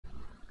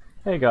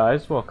Hey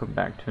guys, welcome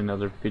back to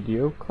another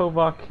video.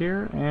 Kor'thik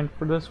here, and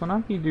for this one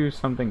I'm going to do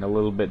something a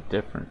little bit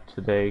different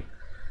today.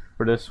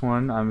 For this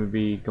one I'm going to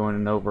be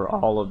going over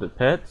all of the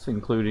pets,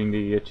 including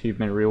the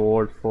achievement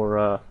reward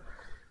for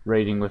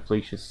raiding with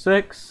Leashes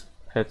 6,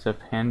 pets of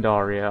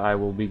Pandaria. I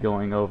will be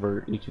going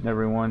over each and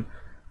every one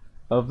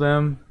of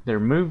them,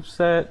 their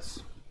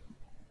movesets,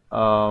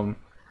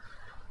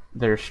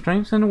 their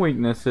strengths and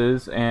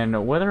weaknesses,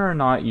 and whether or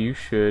not you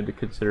should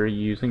consider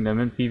using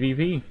them in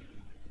PvP.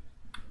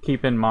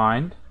 Keep in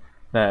mind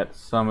that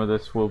some of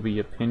this will be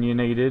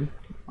opinionated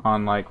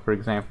on, like, for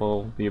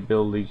example, the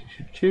abilities you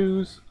should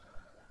choose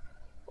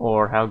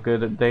or how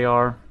good they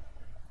are,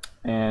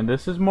 and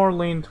this is more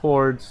lean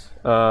towards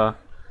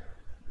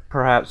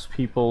perhaps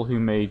people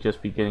who may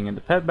just be getting into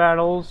pet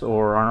battles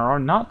or are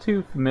not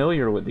too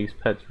familiar with these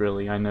pets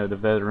really. I know the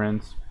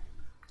veterans,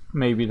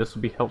 maybe this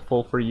will be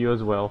helpful for you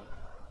as well.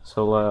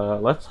 So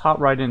let's hop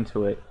right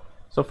into it.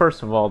 So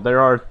first of all,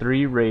 there are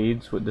 3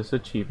 raids with this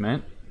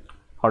achievement.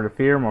 Heart of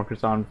Fear,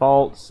 Mogu'shan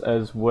Vaults,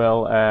 as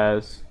well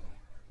as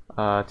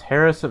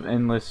Terrace of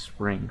Endless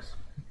Springs.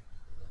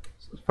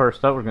 So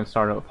first up, we're going to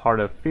start with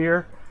Heart of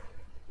Fear,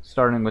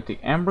 starting with the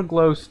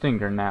Amberglow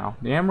Stinger now.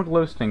 The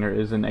Amberglow Stinger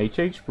is an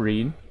HH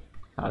breed,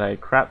 got a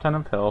crap ton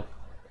of health,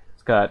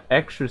 it's got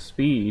extra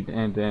speed,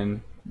 and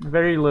then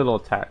very little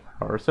attack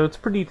power, so it's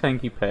a pretty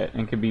tanky pet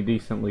and can be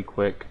decently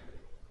quick.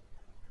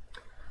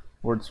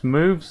 For its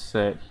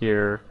moveset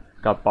here,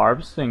 got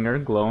Barbed Stinger,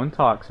 Glow and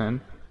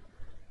Toxin.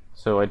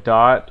 So a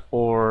dot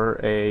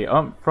or a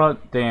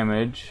upfront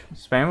damage,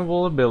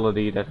 spammable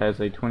ability that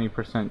has a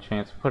 20%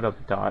 chance to put up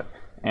a dot.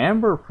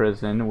 Amber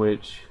Prison,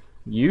 which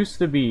used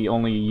to be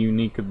only a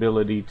unique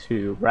ability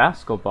to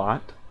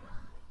Rascalbot.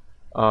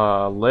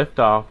 Lift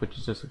Off, which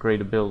is just a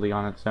great ability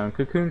on its own.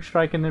 Cocoon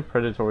Strike and then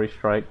Predatory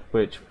Strike,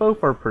 which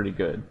both are pretty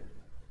good.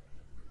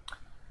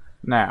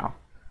 Now,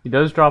 he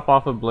does drop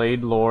off a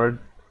Blade Lord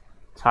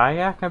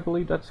Tyak, I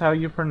believe that's how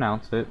you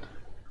pronounce it.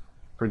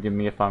 Forgive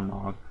me if I'm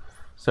wrong.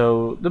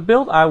 So the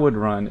build I would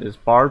run is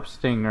Barbed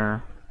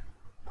Stinger,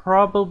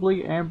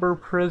 probably Amber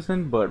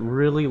Prison, but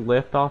really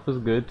Lift Off is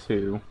good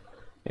too.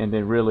 And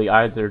then really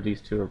either of these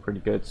two are pretty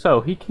good.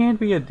 So he can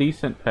be a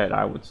decent pet,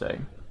 I would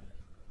say.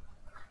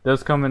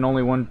 Does come in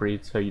only one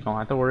breed, so you don't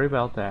have to worry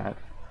about that.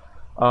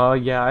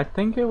 Yeah, I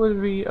think it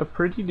would be a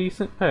pretty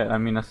decent pet. I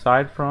mean,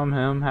 aside from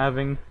him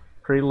having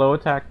pretty low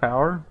attack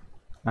power,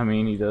 I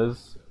mean, he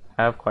does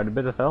have quite a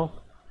bit of health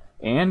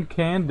and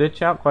can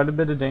ditch out quite a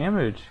bit of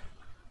damage.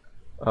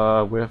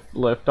 With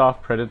Lift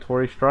Off,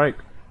 Predatory Strike.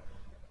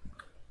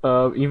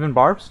 Even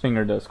Barbed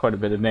Stinger does quite a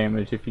bit of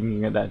damage if you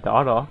can get that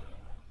dot off.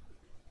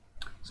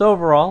 So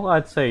overall,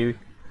 I'd say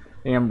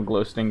the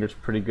Amberglow Stinger is a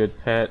pretty good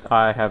pet.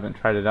 I haven't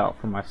tried it out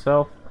for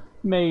myself.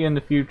 May in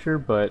the future,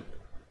 but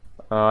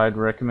I'd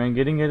recommend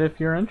getting it if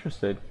you're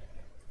interested.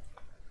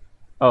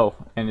 Oh,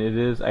 and it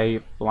is a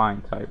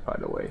flying type, by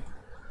the way.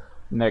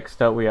 Next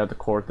up, we have the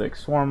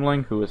Kor'thik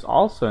Swarmling, who is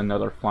also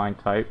another flying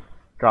type.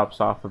 Drops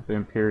off of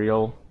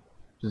Imperial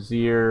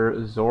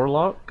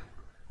Zorlok,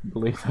 I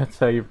believe that's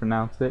how you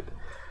pronounce it.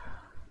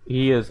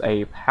 He is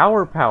a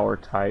power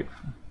type,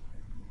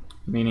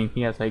 meaning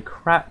he has a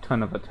crap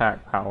ton of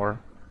attack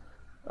power,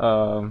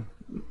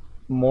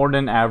 more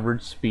than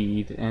average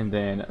speed, and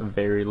then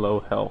very low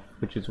health,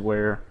 which is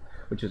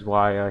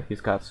why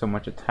he's got so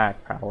much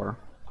attack power.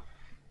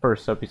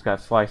 First up, he's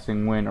got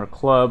Slicing Wind or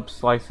Club.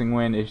 Slicing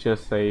Wind is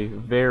just a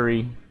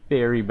very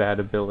bad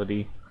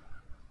ability.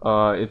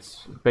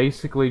 It's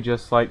basically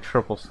just like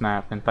Triple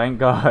Snap, and thank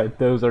God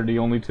those are the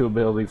only 2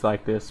 abilities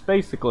like this.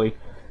 Basically,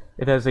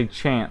 it has a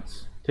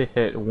chance to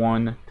hit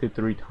 1 to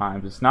 3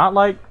 times. It's not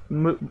like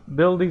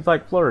abilities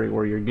like Flurry,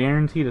 where you're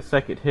guaranteed a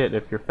second hit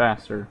if you're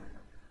faster.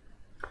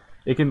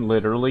 It can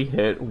literally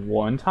hit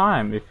 1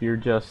 time. If you're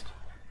just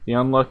the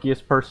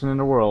unluckiest person in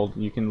the world,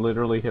 you can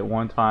literally hit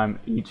 1 time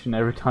each and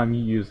every time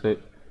you use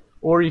it.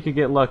 Or you could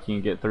get lucky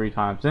and get 3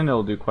 times, and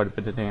it'll do quite a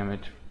bit of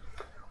damage.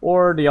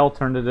 Or the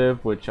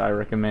alternative, which I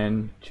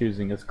recommend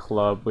choosing, is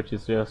Club, which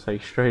is just a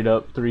straight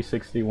up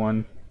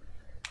 361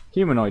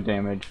 humanoid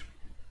damage.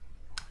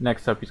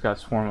 Next up, he's got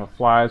Swarm of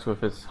Flies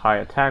with his high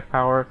attack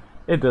power.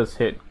 It does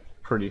hit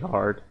pretty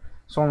hard.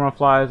 Swarm of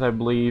Flies, I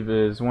believe,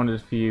 is one of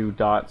the few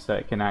dots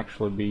that can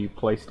actually be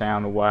placed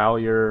down while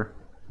your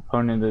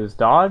opponent is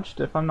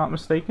dodged, if I'm not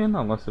mistaken,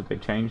 unless if they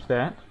change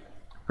that.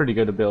 Pretty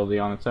good ability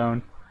on its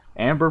own.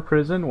 Amber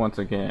Prison, once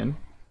again.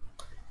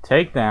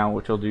 Takedown,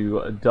 which will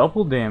do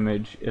double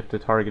damage if the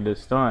target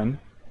is stunned.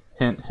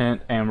 Hint,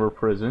 hint, Amber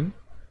Prison.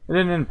 And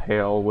then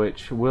Impale,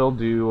 which will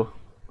do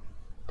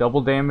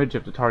double damage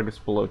if the target's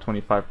below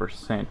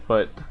 25%.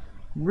 But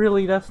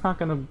really, that's not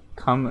going to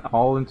come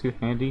all into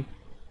handy.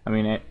 I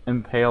mean,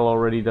 Impale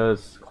already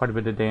does quite a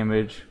bit of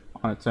damage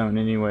on its own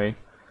anyway.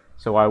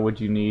 So why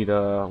would you need,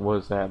 what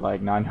was that,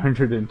 like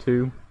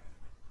 902?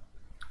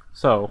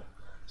 So,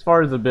 as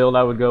far as the build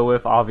I would go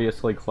with,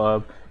 obviously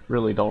Club.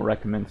 Really don't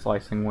recommend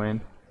Slicing Wind.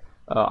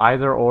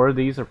 Either or of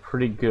these are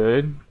pretty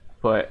good,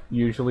 but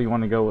usually you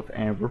want to go with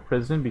Amber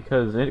Prison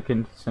because it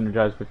can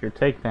synergize with your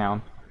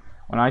takedown.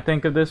 When I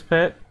think of this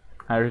pet,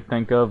 I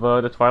think of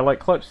the Twilight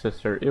Clutch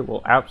Sister. It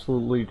will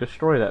absolutely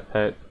destroy that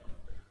pet.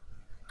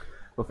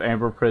 With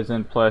Amber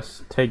Prison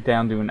plus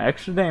Takedown doing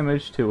extra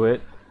damage to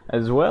it,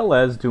 as well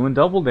as doing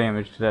double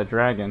damage to that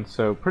dragon.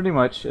 So pretty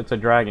much it's a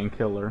dragon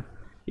killer,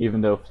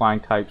 even though flying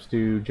types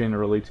do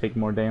generally take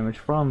more damage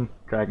from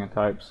dragon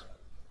types.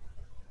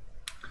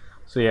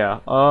 So yeah,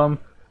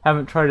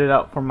 haven't tried it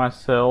out for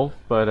myself,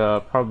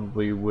 but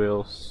probably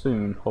will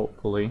soon,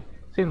 hopefully.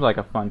 Seems like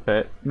a fun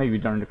pet, maybe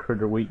during the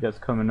Critter Week that's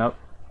coming up.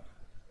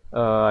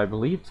 I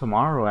believe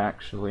tomorrow,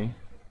 actually.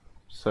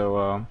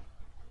 So,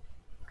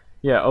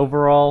 yeah,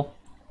 overall,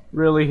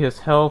 really his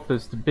health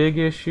is the big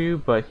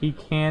issue, but he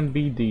can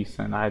be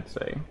decent, I'd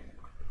say.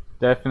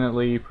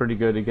 Definitely pretty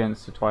good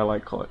against the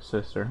Twilight Clutch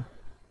Sister.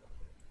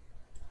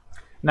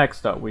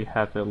 Next up, we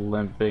have the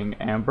Limping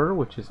Amber,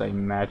 which is a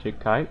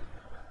magic type.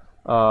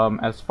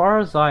 As far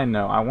as I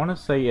know, I want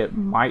to say it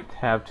might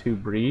have 2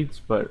 breeds,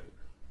 but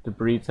the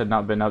breeds had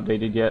not been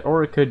updated yet,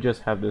 or it could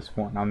just have this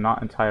one. I'm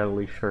not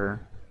entirely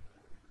sure.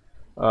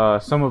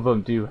 Some of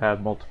them do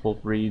have multiple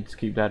breeds,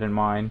 keep that in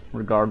mind,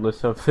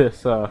 regardless of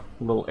this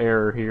little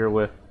error here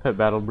with Pet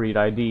Battle Breed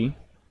ID.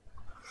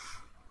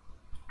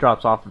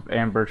 Drops off of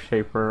Amber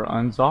Shaper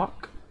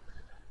Unzock,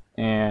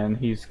 and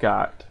he's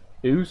got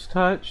Ooze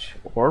Touch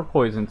or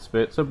Poison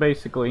Spit, so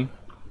basically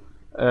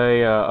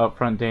a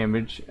upfront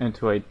damage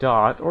into a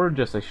dot, or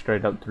just a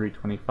straight up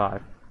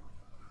 325.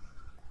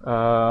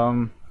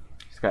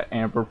 He's got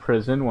Amber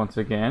Prison once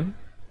again,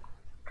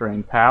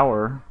 Drain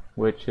Power,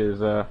 which is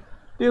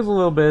deals a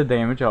little bit of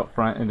damage up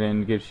front and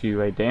then gives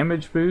you a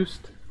damage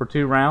boost for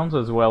 2 rounds,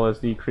 as well as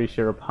decrease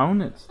your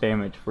opponent's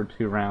damage for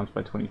 2 rounds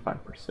by 25%.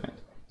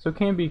 So it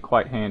can be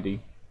quite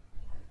handy.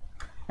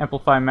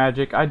 Amplify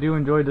Magic, I do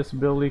enjoy this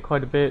ability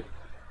quite a bit.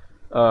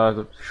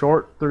 The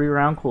short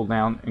 3-round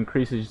cooldown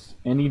increases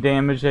any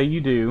damage that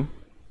you do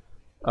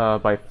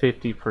by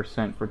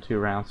 50% for 2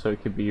 rounds. So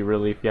it could be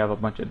really if you have a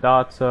bunch of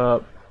dots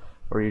up,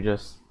 or you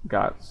just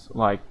got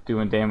like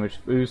doing damage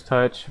with Ooze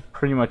Touch,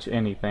 pretty much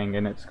anything,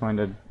 and it's going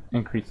to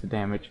increase the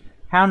damage.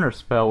 Counter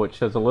Spell, which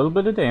does a little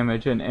bit of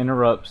damage and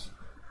interrupts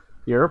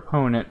your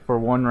opponent for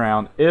 1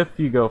 round if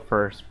you go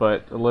first,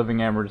 but the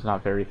Living Amber is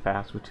not very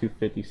fast with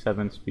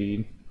 257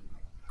 speed.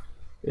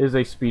 It is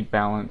a speed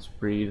balance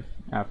breed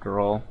after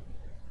all.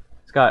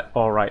 It's got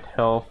alright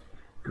health,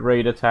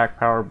 great attack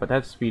power, but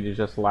that speed is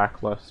just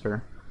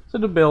lackluster. So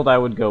the build I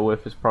would go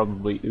with is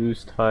probably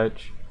Ooze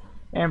Touch,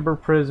 Amber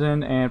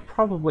Prison, and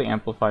probably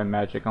Amplify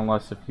Magic,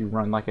 unless if you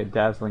run like a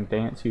Dazzling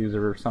Dance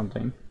user or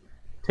something.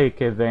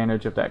 Take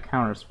advantage of that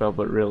counter spell,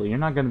 but really you're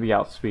not going to be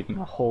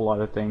outspeeding a whole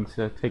lot of things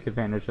to take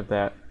advantage of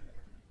that.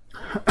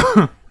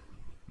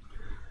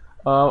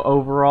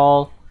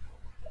 Overall,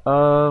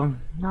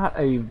 not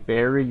a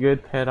very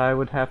good pet, I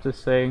would have to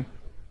say.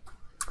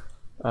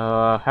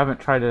 Haven't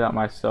tried it out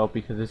myself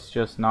because it's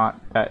just not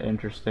that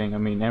interesting. I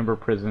mean, Amber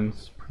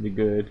Prison's pretty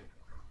good,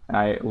 and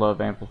I love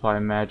Amplify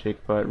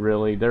Magic, but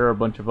really there are a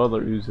bunch of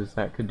other oozes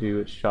that could do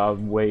its job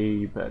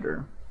way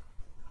better.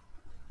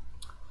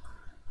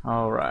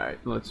 Alright,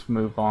 let's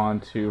move on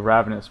to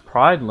Ravenous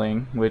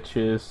Prideling, which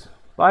is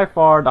by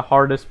far the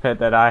hardest pet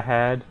that I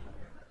had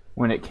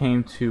when it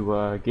came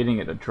to getting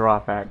it to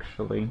drop,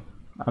 actually.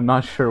 I'm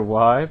not sure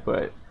why,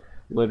 but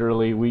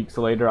literally weeks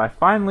later I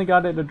finally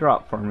got it to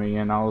drop for me,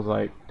 and I was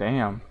like,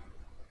 damn.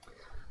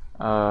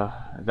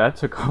 That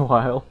took a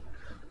while.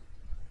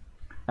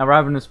 Now,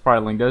 Ravenous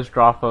Prideling does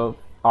drop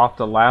off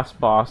the last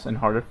boss in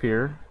Heart of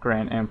Fear,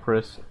 Grand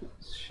Empress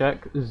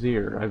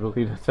Shek-Zir, I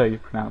believe that's how you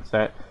pronounce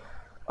that.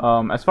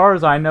 As far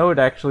as I know, it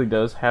actually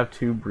does have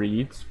 2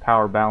 breeds,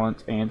 Power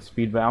Balance and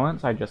Speed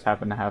Balance. I just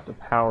happen to have the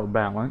Power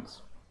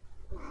Balance.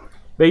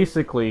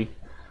 Basically,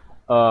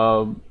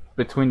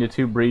 between the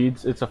 2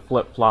 breeds, it's a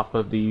flip-flop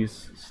of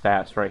these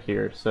stats right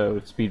here. So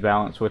Speed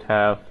Balance would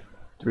have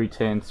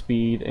 310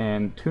 speed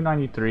and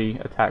 293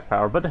 attack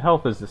power, but the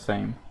health is the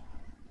same.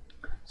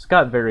 It's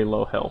got very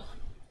low health.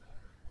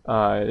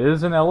 It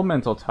is an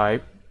elemental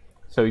type,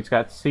 so he's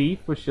got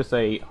Seath, which is just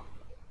a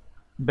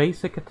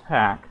basic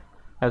attack.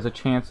 Has a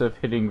chance of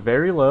hitting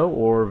very low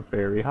or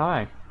very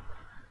high.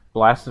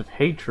 Blast of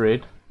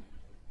Hatred,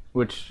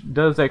 which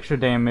does extra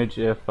damage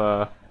if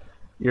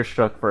you're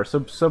struck first.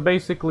 So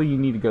basically you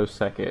need to go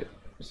second.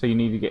 So you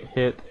need to get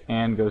hit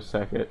and go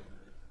second.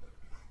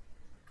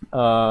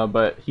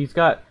 But he's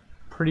got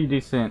pretty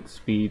decent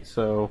speed,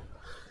 so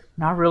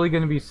not really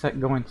going to be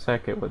going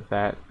second with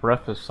that.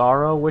 Breath of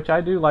Sorrow, which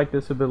I do like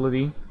this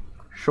ability.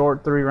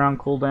 Short 3-round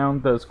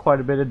cooldown, does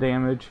quite a bit of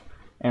damage,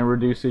 and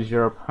reduces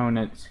your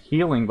opponent's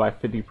healing by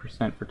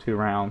 50% for 2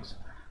 rounds.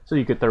 So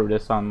you could throw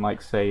this on,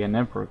 like, say, an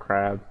Emperor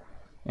Crab,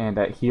 and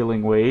that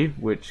healing wave,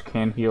 which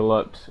can heal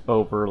up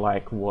over,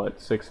 like,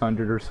 what,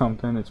 600 or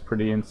something. It's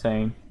pretty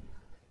insane.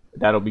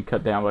 That'll be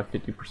cut down by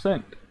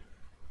 50%.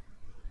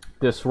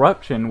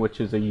 Disruption, which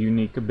is a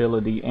unique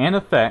ability and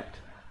effect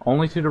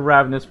only to the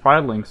Ravenous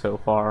Prideling so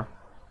far.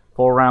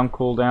 4-round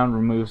cooldown,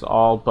 removes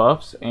all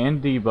buffs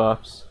and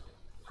debuffs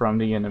from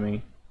the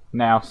enemy.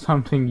 Now,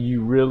 something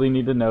you really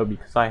need to know,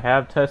 because I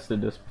have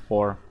tested this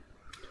before.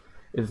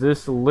 is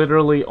this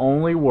literally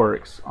only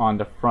works on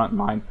the front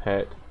line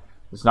pet.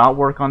 It does not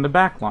work on the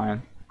back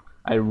line.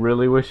 I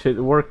really wish it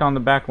worked on the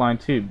back line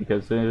too,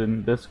 because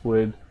then this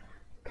would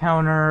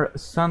counter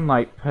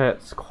sunlight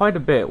pets quite a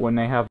bit when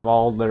they have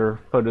all their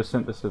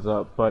photosynthesis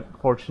up, but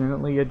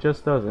fortunately it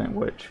just doesn't,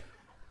 which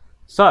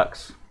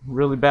sucks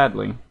really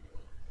badly.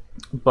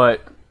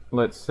 But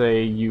let's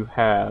say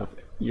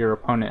your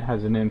opponent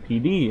has an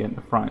MPD in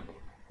the front,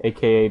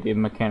 aka the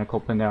Mechanical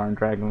Pandaria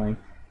Dragonling,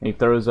 and he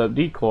throws up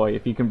Decoy.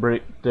 If you can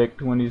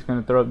predict when he's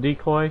going to throw up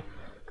Decoy,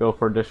 go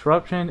for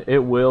Disruption. It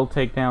will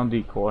take down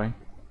Decoy.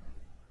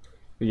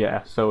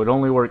 Yeah, so it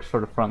only works for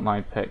the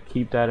frontline pet.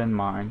 Keep that in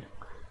mind.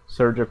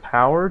 Surge of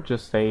Power,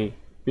 just a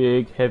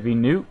big heavy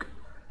nuke.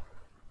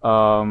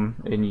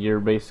 And you're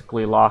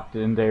basically locked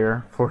in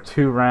there for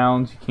 2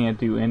 rounds. You can't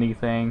do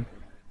anything.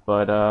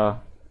 But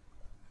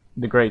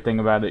the great thing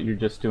about it, you're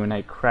just doing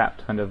a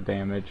crap ton of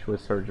damage with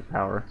Surge of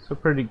Power. So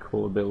pretty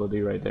cool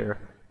ability right there.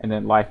 And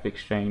then Life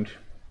Exchange,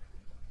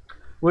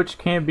 which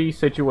can be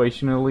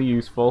situationally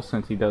useful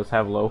since he does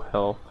have low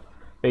health.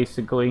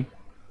 Basically,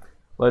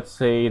 let's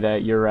say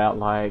that you're at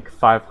like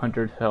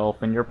 500 health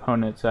and your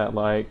opponent's at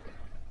like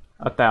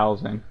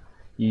 1,000.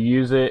 You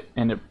use it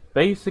and it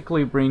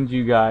basically brings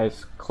you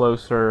guys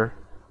closer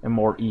and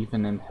more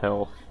even in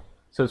health.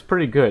 So it's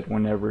pretty good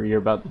whenever you're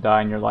about to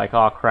die and you're like,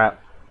 oh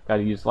crap,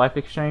 gotta use Life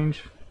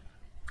Exchange.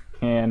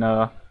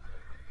 Let's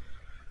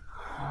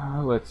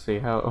see,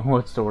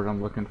 what's the word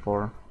I'm looking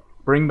for?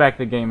 Bring back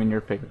the game in your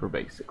favor,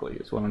 basically,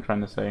 is what I'm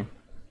trying to say.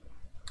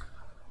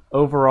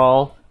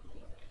 Overall,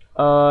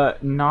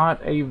 not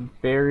a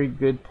very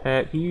good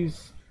pet.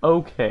 He's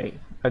okay.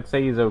 I'd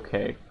say he's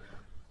okay.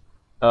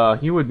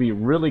 He would be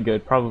really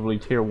good, probably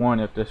tier 1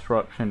 if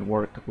Disruption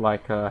worked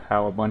like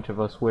how a bunch of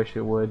us wish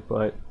it would,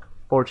 but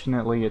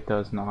fortunately it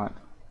does not.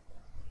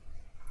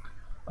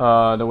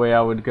 The way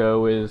I would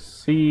go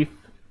is Thief.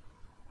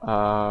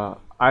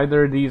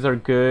 Either of these are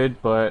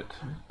good, but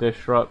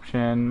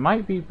Disruption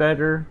might be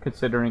better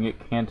considering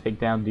it can take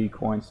down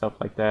Decoy and stuff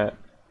like that.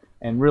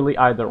 And really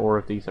either or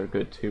of these are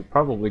good too.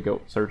 Probably go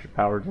with Surge of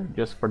Power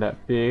just for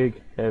that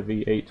big,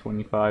 heavy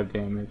 825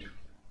 damage.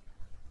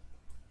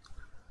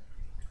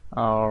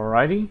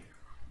 Alrighty.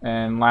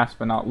 And last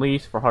but not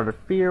least, for Heart of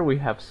Fear, we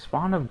have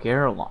Spawn of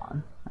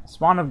Garalon.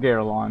 Spawn of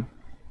Garalon,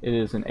 it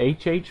is an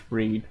HH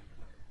breed.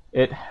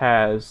 It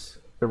has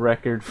the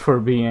record for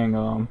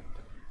being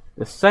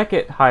the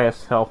second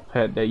highest health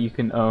pet that you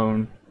can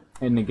own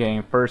in the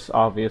game. First,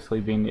 obviously,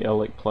 being the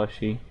Illic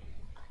plushie.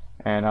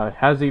 And it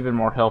has even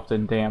more health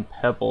than damn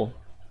Pebble.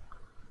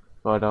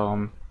 But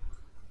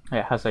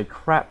it has a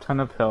crap ton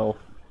of health.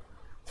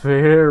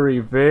 Very,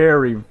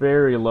 very,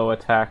 very low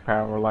attack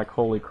power. Like,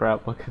 holy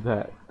crap, look at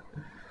that.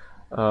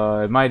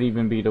 It might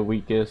even be the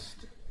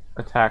weakest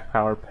attack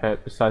power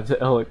pet besides the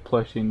Illic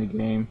plushie in the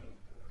game.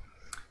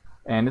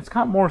 And it's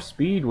got more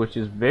speed, which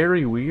is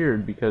very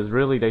weird because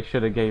really they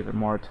should have gave it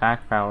more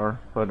attack power.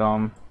 But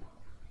oh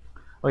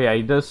yeah,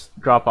 he does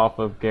drop off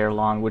of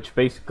Garalon, which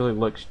basically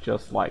looks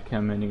just like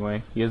him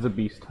anyway. He is a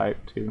beast type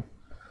too.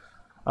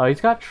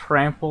 He's got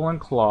Trample and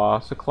Claw,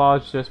 so Claw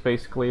is just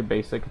basically a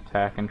basic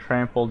attack, and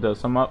Trample does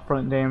some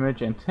upfront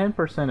damage and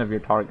 10% of your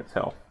target's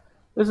health.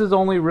 This is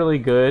only really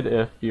good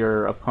if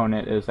your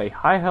opponent is a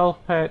high health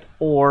pet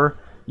or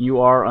you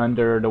are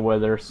under the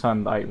weather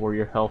sunlight where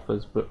your health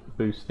is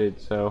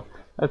boosted, so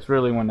that's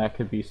really when that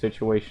could be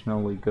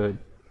situationally good.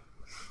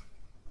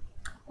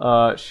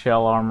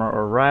 Shell Armor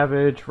or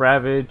Ravage.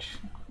 Ravage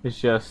is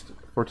just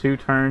for 2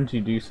 turns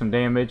you do some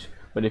damage,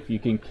 but if you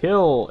can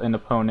kill an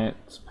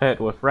opponent's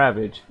pet with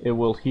Ravage, it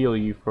will heal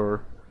you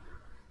for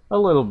a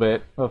little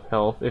bit of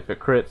health. If it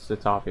crits,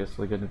 it's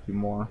obviously going to do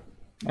more.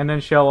 And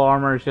then Shell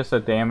Armor is just a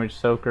damage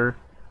soaker,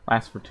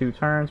 lasts for 2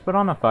 turns, but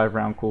on a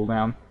 5-round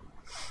cooldown.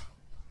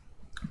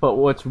 But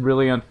what's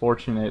really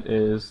unfortunate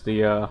is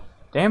the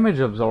damage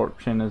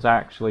absorption is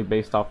actually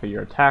based off of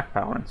your attack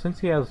power, and since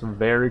he has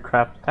very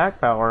crap attack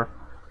power,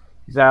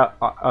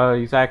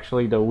 he's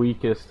actually the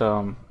weakest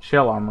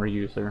shell armor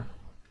user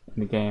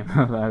in the game.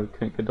 I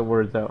couldn't get the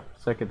words out for a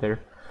second there.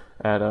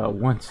 At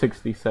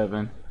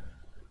 167.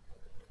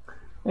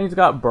 And he's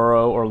got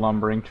Burrow or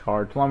Lumbering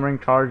Charge. Lumbering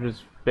Charge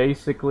is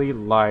basically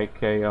like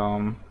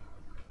a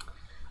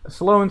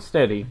slow and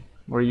steady,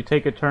 where you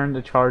take a turn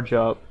to charge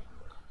up,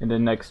 and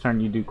then next turn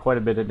you do quite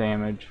a bit of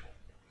damage.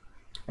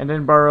 And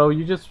then Burrow,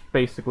 you just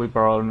basically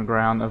burrow on the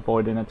ground,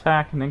 avoid an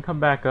attack, and then come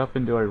back up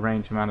and do a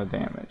range amount of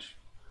damage.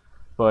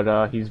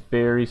 But he's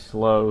very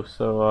slow,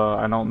 so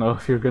I don't know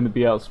if you're going to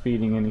be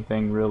outspeeding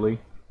anything really.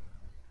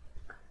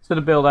 So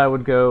the build I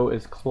would go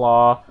is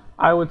Claw.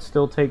 I would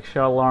still take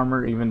Shell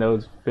Armor, even though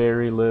it's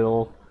very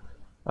little.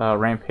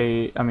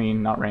 Ravage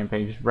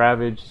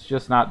is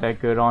just not that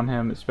good on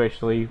him,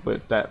 especially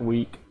with that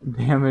weak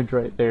damage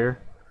right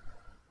there.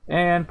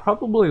 And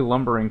probably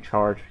Lumbering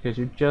Charge, because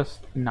you're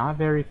just not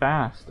very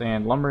fast,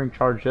 and Lumbering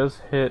Charge does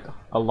hit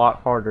a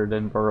lot harder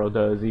than Burrow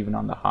does, even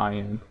on the high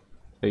end.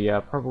 So yeah,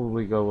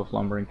 probably go with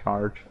Lumbering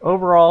Charge.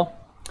 Overall,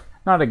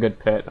 not a good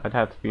pet, I'd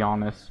have to be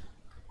honest.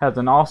 Has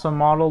an awesome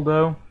model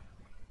though,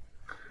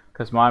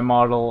 because my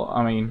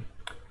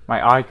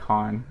my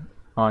icon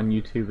on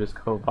YouTube is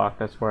Kovak.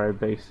 That's where I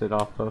based it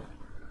off of.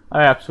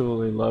 I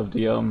absolutely love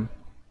the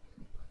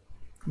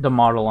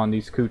model on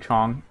these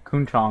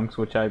Kunchongs,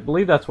 which I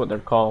believe that's what they're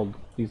called.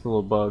 These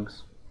little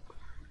bugs.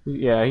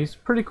 Yeah, he's a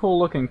pretty cool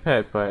looking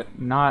pet, but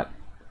not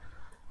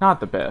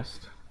the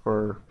best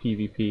for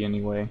PvP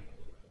anyway.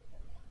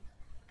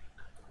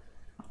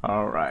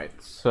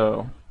 Alright,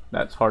 so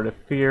that's Heart of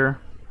Fear.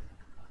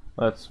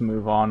 Let's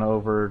move on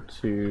over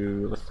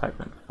to, let's type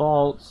in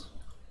Vaults.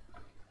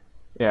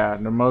 Yeah,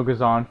 the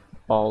Mogu'shan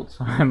Vaults.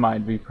 I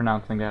might be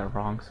pronouncing that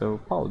wrong, so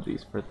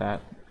apologies for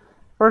that.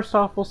 First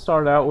off, we'll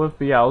start out with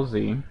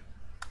Baoh-Xi.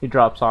 He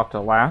drops off the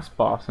last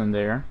boss in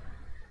there.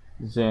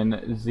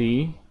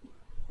 Zen-Z,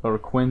 or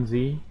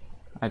Quincy,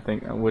 I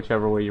think,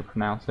 whichever way you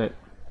pronounce it.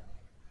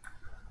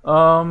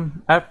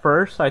 At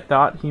first I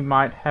thought he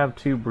might have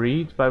two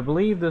breeds, but I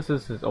believe this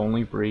is his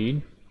only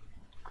breed.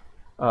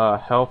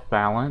 Health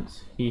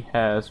balance. He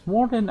has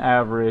more than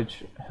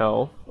average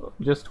health,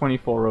 just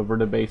 24 over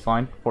the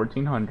baseline,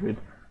 1400.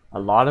 A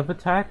lot of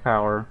attack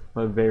power,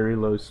 but very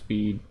low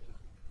speed.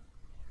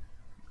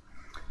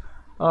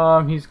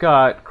 He's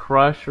got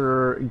Crush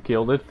or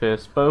Gilded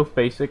Fist, both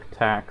basic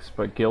attacks,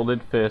 but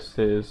Gilded Fist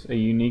is a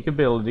unique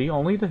ability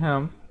only to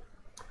him.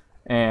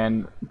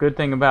 And good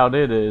thing about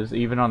it is,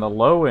 even on the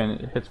low end,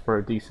 it hits for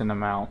a decent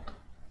amount.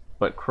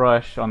 But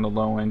Crush on the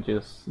low end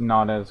just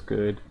not as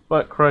good.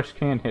 But Crush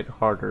can hit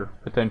harder,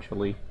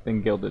 potentially,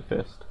 than Gilded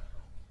Fist.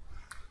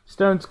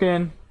 Stone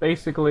Skin,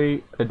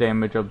 basically a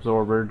damage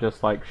absorber,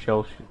 just like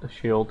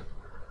Shield.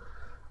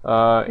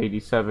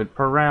 87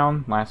 per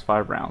round, lasts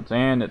 5 rounds,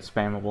 and it's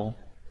spammable.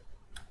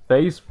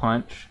 Phase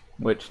Punch,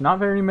 which not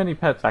very many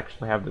pets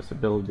actually have this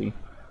ability.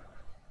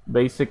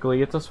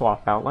 Basically, it's a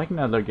swap out like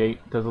Nethergate,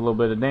 does a little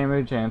bit of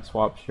damage and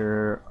swaps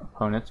your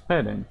opponent's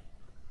pet in.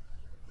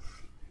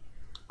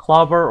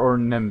 Clobber or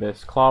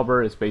Nimbus.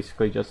 Clobber is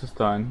basically just a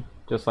stun,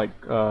 just like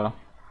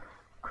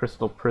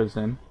Crystal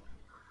Prison.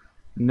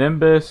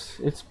 Nimbus,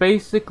 it's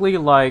basically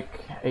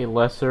like a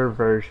lesser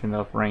version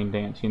of Rain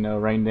Dance. You know,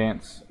 Rain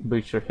Dance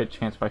boosts your hit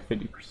chance by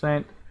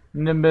 50%.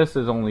 Nimbus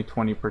is only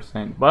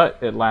 20%, but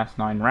it lasts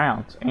 9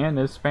 rounds and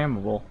is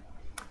spammable.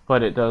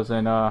 But it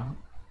doesn't,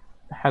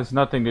 has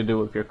nothing to do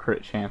with your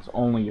crit chance,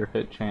 only your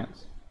hit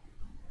chance.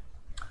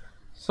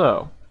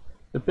 So,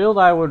 the build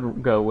I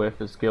would go with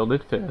is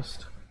Gilded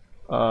Fist.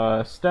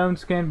 Stone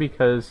Skin,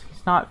 because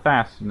he's not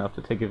fast enough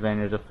to take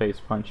advantage of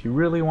Phase Punch. You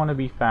really want to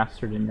be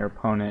faster than your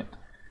opponent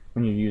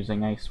when you're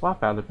using a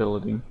swap out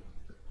ability.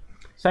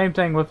 Same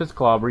thing with his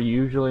Clobber, you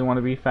usually want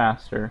to be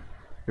faster.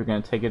 You're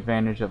going to take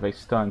advantage of a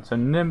stun, so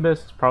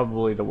Nimbus is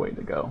probably the way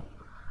to go.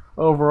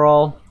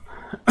 Overall,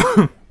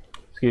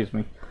 excuse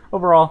me,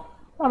 overall,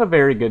 not a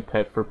very good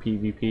pet for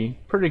PvP.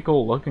 Pretty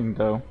cool looking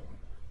though,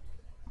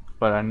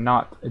 but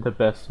not the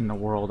best in the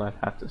world, I'd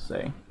have to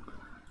say.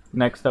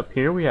 Next up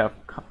here we have,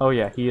 oh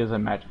yeah, he is a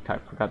magic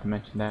type, forgot to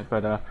mention that,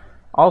 but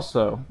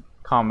also,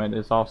 Comet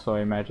is also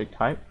a magic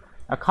type.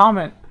 A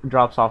Comet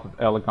drops off of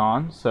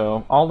Elegon,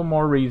 so all the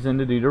more reason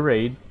to do the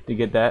raid to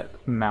get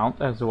that mount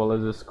as well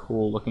as this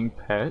cool looking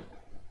pet.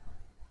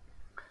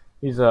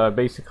 He's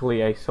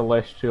basically a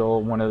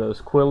celestial, one of those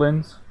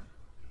Quillins.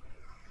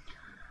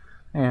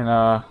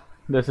 And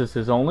this is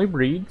his only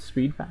breed,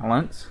 speed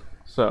balance.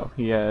 So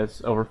he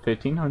has over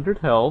 1500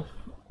 health,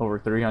 over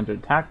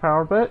 300 attack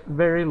power, but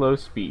very low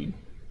speed.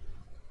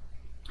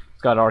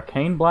 He's got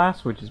Arcane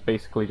Blast, which is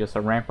basically just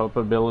a ramp up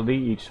ability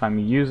each time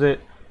you use it.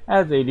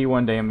 Adds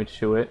 81 damage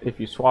to it. If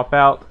you swap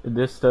out,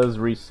 this does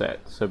reset,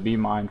 so be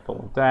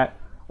mindful of that.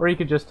 Or you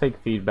could just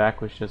take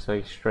feedback, which is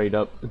a straight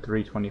up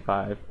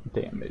 325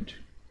 damage.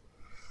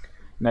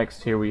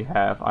 Next here we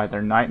have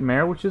either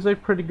Nightmare, which is a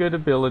pretty good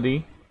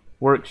ability.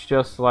 Works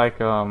just like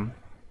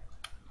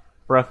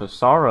Breath of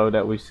Sorrow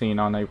that we've seen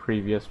on a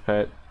previous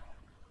pet.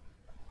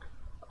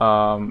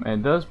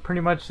 And does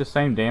pretty much the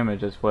same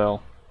damage as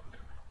well.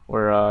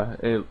 Where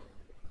it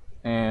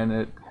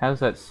has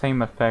that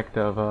same effect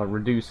of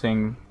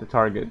reducing the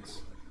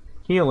target's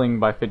healing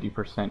by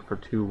 50% for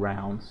 2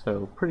 rounds.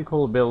 So pretty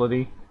cool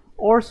ability.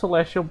 Or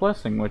Celestial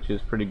Blessing, which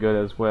is pretty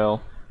good as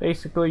well.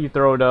 Basically you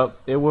throw it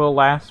up, it will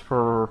last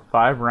for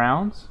 5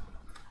 rounds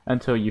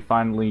until you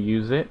finally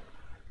use it.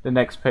 The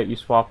next pet you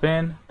swap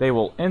in, they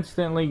will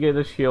instantly get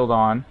a shield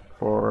on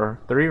for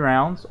 3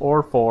 rounds,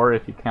 or 4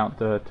 if you count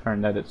the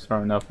turn that it's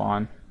thrown up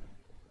on.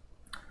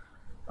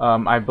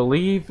 I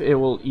believe it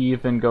will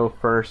even go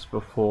first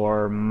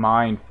before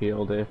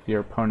Minefield if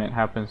your opponent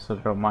happens to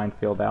throw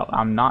Minefield out.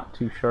 I'm not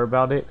too sure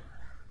about it.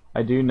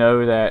 I do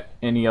know that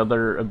any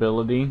other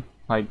ability,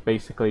 like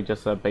basically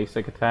just a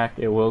basic attack,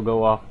 it will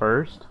go off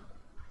first.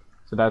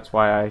 So that's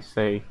why I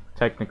say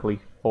technically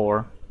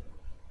 4.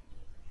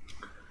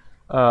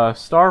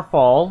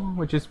 Starfall,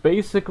 which is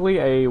basically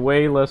a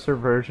way lesser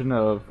version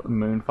of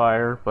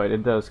Moonfire, but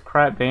it does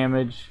crap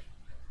damage.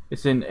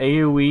 It's an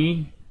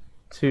AoE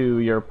to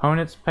your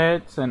opponent's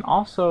pets, and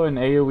also an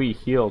AoE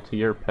heal to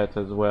your pets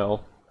as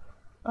well.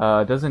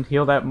 It doesn't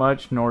heal that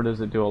much, nor does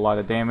it do a lot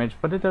of damage,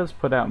 but it does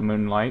put out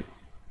Moonlight.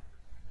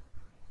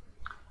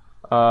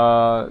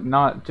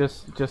 Not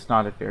just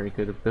not a very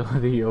good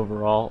ability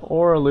overall,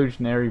 or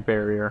Illusionary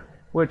Barrier,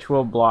 which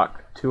will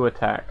block 2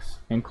 attacks,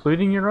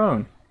 including your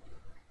own.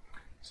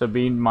 So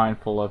be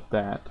mindful of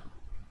that.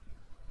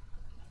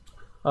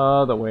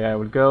 The way I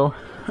would go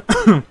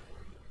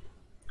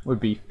would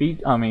be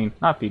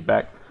not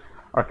feedback,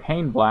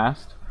 Arcane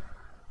Blast.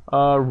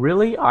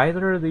 Really,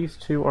 either of these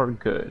two are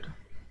good.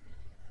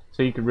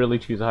 So you could really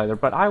choose either,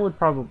 but I would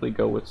probably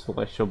go with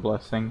Celestial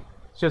Blessing.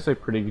 It's just a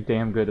pretty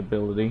damn good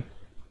ability.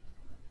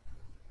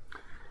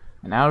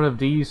 And out of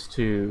these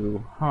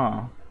two,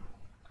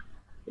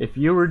 if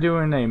you were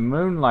doing a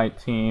Moonlight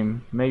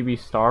team, maybe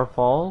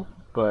Starfall,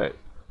 but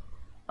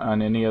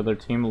on any other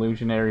team,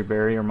 Illusionary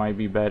Barrier might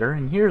be better.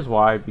 And here's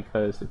why,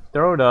 because if you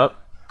throw it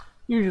up,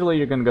 usually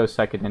you're going to go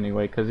second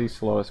anyway, because he's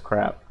slow as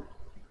crap.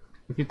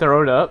 If you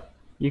throw it up,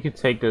 you could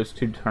take those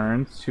 2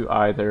 turns to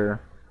either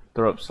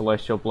throw up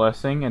Celestial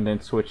Blessing and then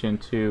switch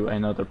into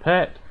another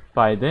pet.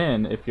 By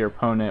then, if your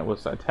opponent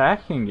was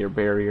attacking your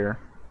barrier,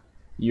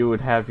 you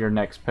would have your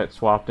next pet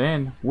swapped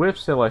in with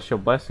Celestial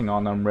Blessing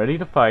on them, ready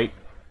to fight,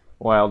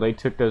 while they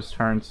took those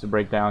turns to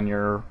break down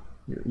your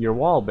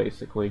wall,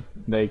 basically.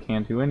 They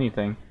can't do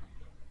anything.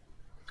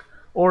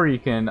 Or you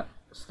can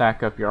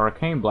stack up your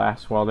Arcane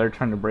Blast while they're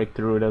trying to break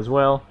through it as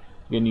well.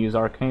 You can use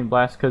Arcane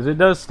Blast, because it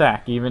does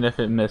stack even if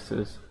it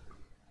misses.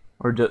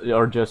 Or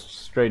just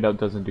straight up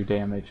doesn't do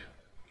damage.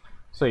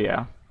 So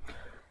yeah.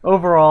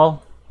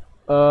 Overall,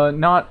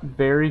 not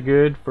very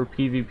good for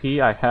PvP.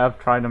 I have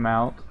tried them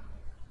out.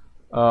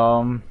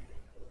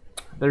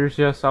 There's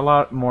just a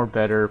lot more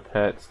better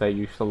pets that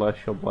use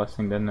Celestial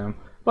Blessing than them.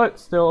 But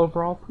still,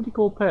 overall, pretty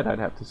cool pet, I'd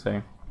have to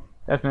say.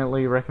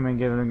 Definitely recommend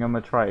giving them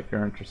a try if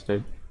you're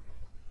interested.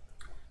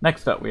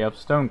 Next up, we have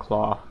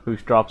Stoneclaw, who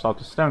drops off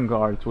the Stone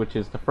Guards, which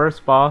is the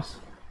first boss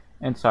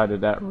inside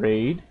of that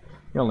raid.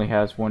 He only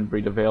has 1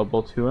 breed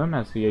available to him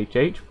as the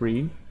HH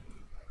breed.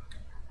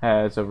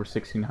 Has over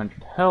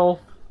 1600 health,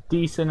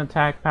 decent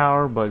attack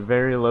power, but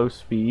very low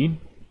speed.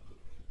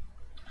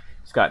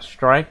 He's got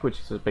Strike, which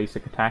is a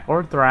basic attack,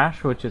 or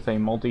Thrash, which is a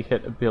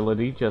multi-hit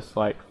ability, just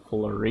like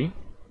Flurry,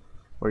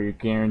 where you're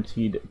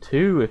guaranteed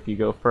 2 if you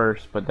go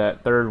first, but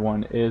that third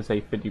one is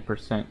a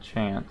 50%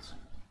 chance.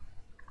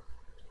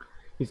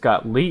 He's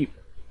got Leap,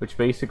 which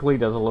basically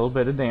does a little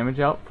bit of damage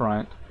out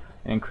front,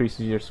 and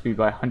increases your speed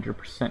by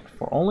 100%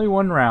 for only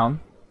 1 round,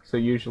 so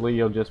usually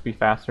you'll just be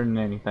faster than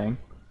anything.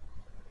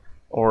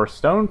 Or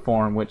Stone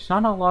Form, which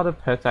not a lot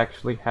of pets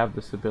actually have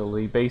this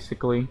ability.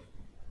 Basically,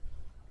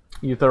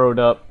 you throw it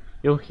up,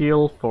 you'll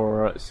heal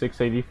for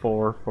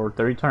 684 for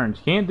 30 turns.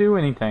 You can't do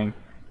anything,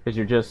 because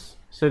you're just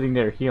sitting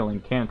there healing,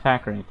 can't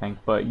attack or anything.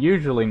 But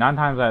usually, 9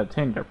 times out of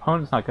 10, your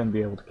opponent's not going to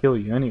be able to kill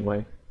you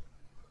anyway.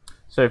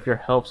 So if your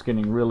health's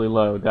getting really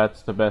low,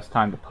 that's the best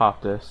time to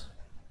pop this.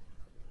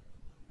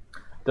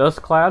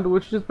 Dust Cloud,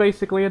 which is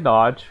basically a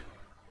dodge.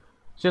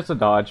 It's just a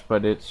dodge,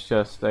 but it's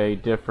just a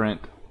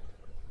different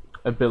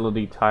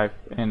ability type,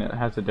 and it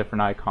has a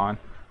different icon.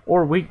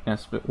 Or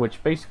Weakness,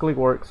 which basically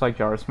works like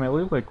Jar of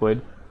Smelly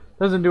Liquid.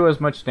 Doesn't do as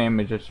much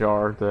damage as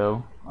Jar,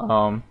 though.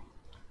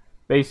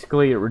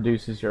 Basically, it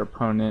reduces your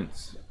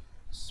opponent's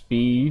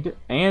speed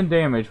and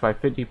damage by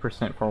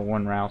 50% for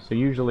 1 round. So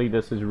usually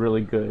this is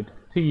really good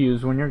to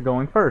use when you're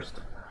going first.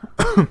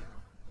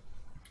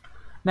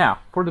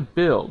 Now, for the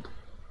build.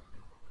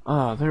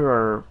 There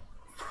are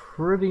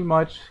pretty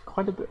much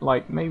quite a bit,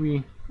 like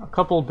maybe a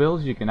couple of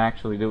builds you can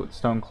actually do with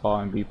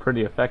Stoneclaw and be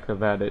pretty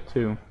effective at it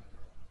too.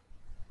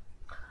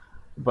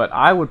 But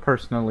I would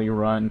personally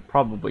run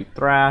probably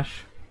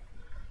Thrash.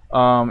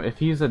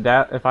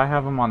 If I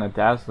have him on a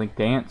Dazzling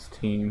Dance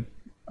team,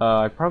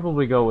 I'd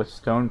probably go with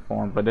Stone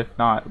Form, but if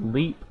not,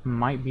 Leap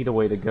might be the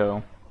way to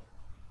go.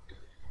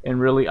 And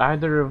really,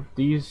 either of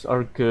these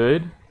are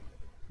good.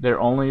 They're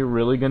only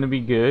really going to be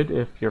good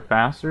if you're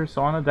faster.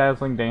 So on a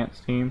Dazzling Dance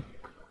team,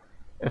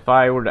 if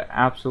I were to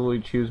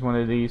absolutely choose one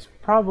of these,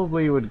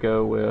 probably would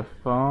go with,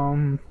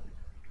 I'm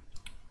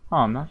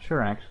not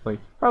sure actually.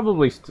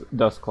 Probably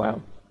Dust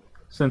Cloud,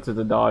 since it's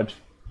a dodge.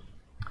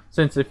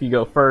 Since if you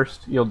go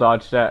first, you'll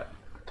dodge that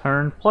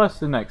turn plus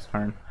the next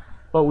turn.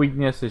 But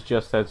Weakness is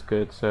just as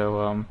good,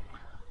 so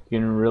you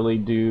can really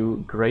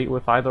do great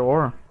with either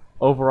or.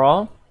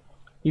 Overall,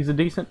 he's a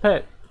decent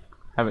pet.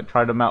 Haven't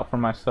tried him out for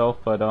myself,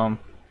 but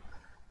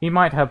he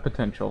might have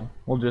potential.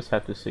 We'll just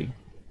have to see.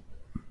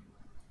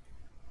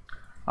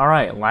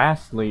 Alright,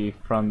 lastly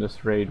from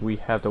this raid we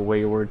have the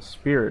Wayward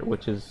Spirit,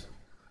 which is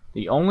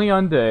the only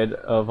undead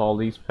of all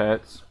these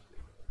pets.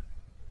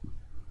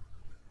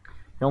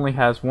 He only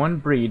has 1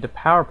 breed, the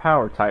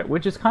power type,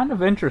 which is kind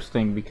of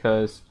interesting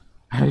because,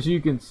 as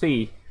you can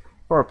see,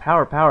 for a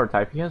power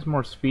type, he has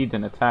more speed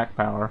than attack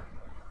power.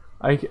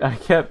 I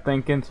kept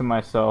thinking to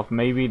myself,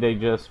 maybe they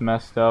just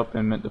messed up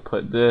and meant to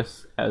put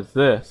this as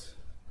this.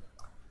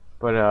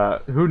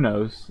 But who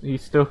knows?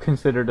 He's still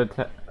considered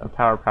a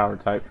power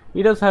type.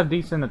 He does have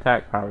decent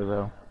attack power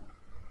though.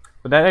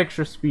 But that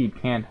extra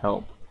speed can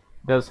help.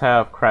 He does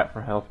have crap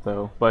for health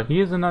though. But he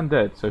is an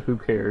undead, so who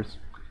cares?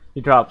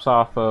 He drops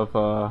off of,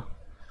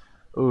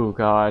 oh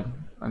god,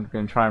 I'm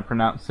going to try and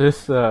pronounce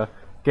this,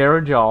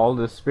 Garajal,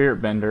 the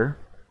Spirit Bender,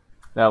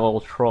 that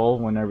little troll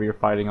whenever you're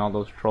fighting all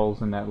those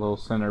trolls in that little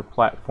center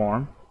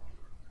platform.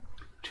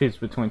 Choose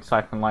between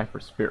Siphon Life or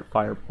Spirit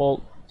Fire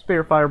Bolt.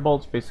 Spirit Fire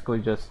Bolt's basically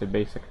just a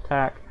basic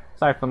attack.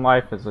 Siphon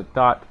Life is a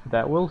dot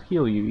that will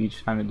heal you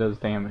each time it does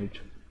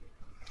damage.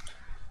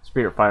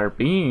 Spirit Fire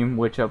Beam,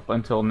 which up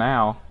until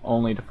now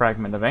only the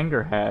Fragment of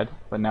Anger had,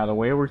 but now the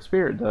Wayward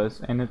Spirit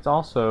does, and it's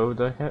also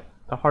the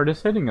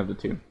hardest hitting of the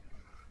two.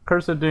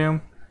 Curse of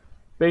Doom,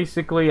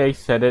 basically a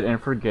set it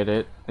and forget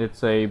it.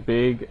 It's a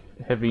big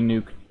heavy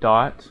nuke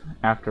dot.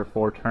 After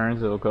 4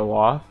 turns it'll go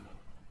off.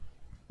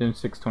 Doom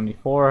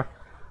 624.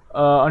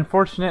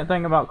 Unfortunate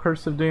thing about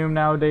Curse of Doom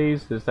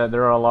nowadays is that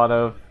there are a lot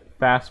of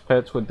fast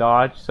pets with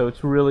dodge, so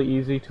it's really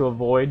easy to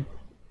avoid.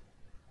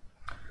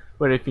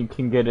 But if you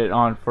can get it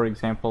on, for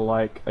example,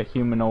 like a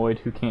humanoid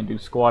who can't do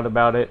squat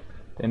about it,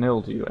 then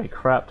it'll do a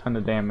crap ton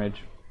of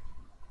damage.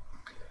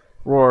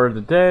 Roar of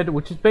the Dead,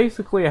 which is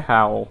basically a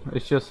howl.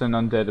 It's just an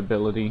undead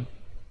ability.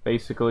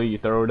 Basically, you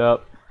throw it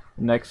up.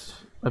 The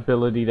next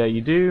ability that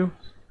you do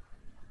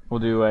will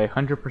do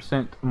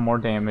 100% more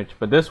damage,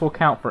 but this will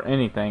count for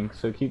anything,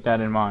 so keep that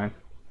in mind.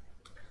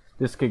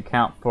 This could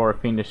count for a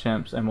Fiendish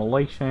Imp's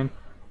Immolation.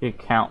 It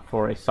could count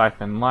for a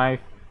Siphon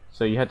Life,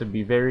 so you have to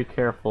be very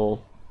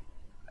careful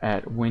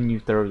at when you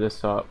throw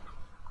this up.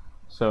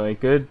 So a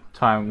good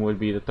time would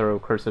be to throw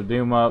Curse of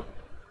Doom up.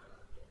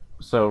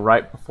 So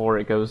right before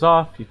it goes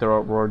off, you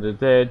throw up Roar of the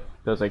Dead,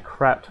 does a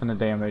crap ton of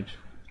damage.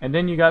 And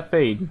then you got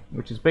Fade,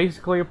 which is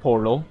basically a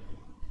portal.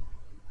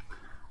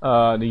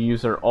 The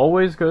user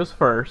always goes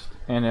first,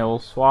 and it will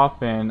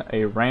swap in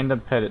a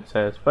random pet, it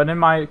says. But in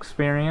my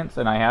experience,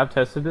 and I have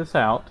tested this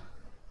out,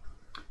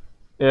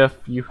 if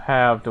you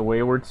have the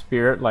Wayward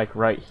Spirit like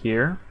right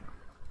here,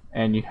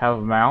 and you have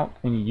them out,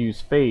 and you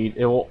use Fade,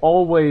 it will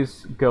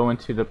always go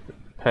into the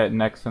pet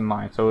next in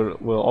line. So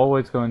it will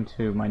always go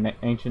into my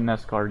Ancient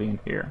Nest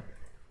Guardian here.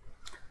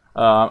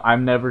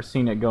 I've never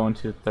seen it go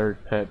into the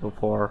third pet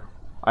before.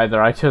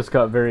 Either I just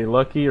got very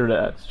lucky, or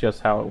that's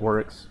just how it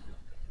works.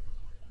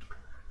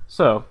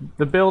 So,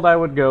 the build I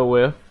would go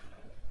with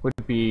would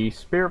be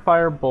Spirit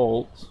Fire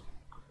Bolt.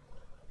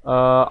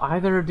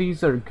 Either of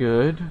these are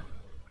good,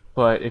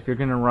 but if you're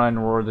going to run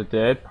Roar of the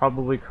Dead,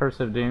 probably Curse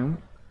of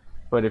Doom.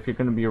 But if you're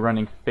going to be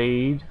running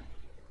Fade,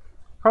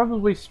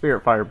 probably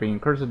Spirit Fire Beam.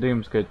 Curse of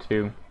Doom's good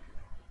too.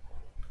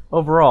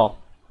 Overall,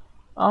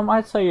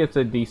 I'd say it's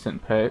a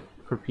decent pet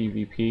for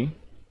PvP.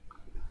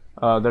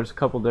 There's a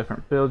couple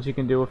different builds you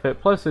can do with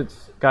it. Plus,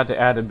 it's got the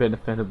added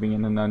benefit of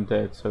being an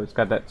undead, so it's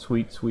got that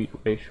sweet, sweet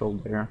facial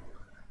there.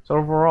 So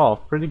overall,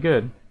 pretty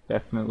good.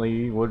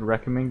 Definitely would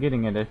recommend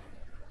getting it if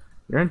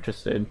you're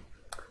interested.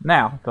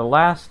 Now, the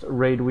last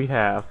raid we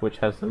have, which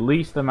has the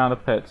least amount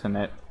of pets in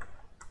it,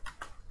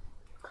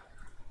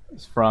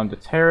 is from the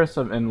Terrace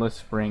of Endless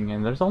Spring,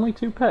 and there's only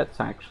 2 pets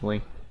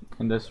actually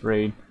in this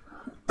raid.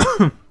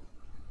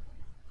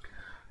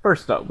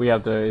 First up, we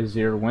have the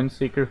Azure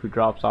Windseeker, who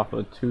drops off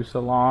of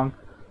Tusalong,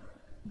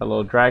 a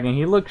little dragon.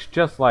 He looks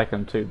just like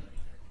him too.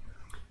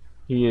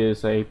 He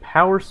is a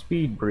power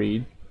speed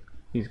breed.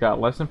 He's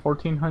got less than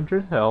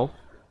 1400 health,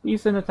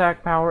 decent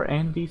attack power,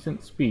 and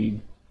decent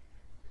speed.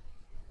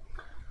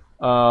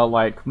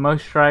 Like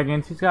most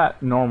dragons, he's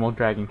got normal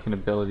dragonkin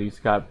abilities. He's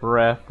got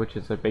Breath, which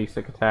is a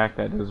basic attack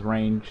that does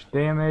range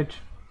damage.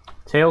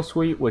 Tail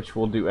Sweep, which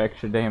will do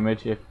extra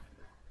damage if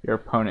your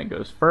opponent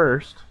goes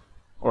first,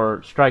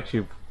 or strikes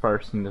you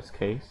first in this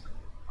case.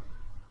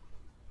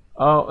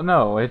 Oh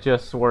no, it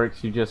just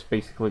works, you just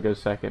basically go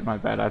second. My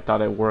bad, I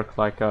thought it worked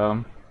like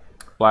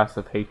Blast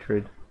of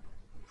Hatred.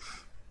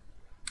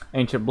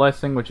 Ancient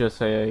Blessing, which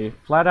is a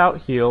flat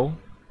out heal,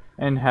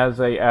 and has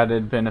a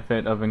added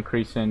benefit of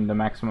increasing the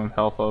maximum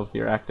health of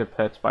your active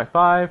pets by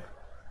 5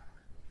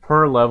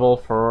 per level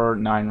for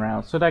 9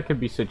 rounds. So that could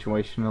be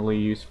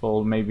situationally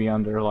useful, maybe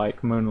under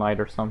like Moonlight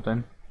or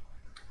something.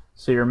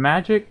 Seer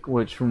Magic,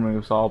 which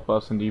removes all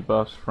buffs and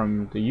debuffs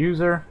from the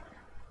user.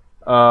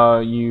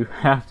 You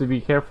have to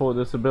be careful with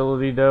this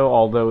ability though,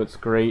 although it's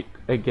great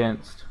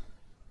against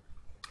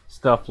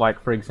stuff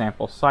like, for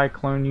example,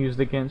 Cyclone used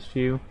against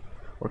you,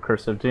 or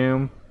Curse of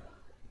Doom.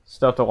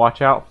 Stuff to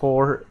watch out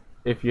for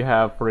if you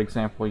have, for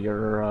example,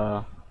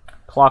 your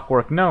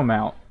Clockwork Gnome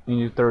out, and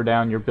you throw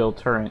down your build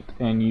turret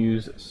and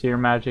use Seer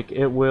Magic,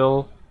 it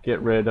will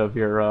get rid of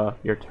your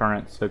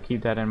turret, so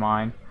keep that in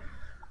mind.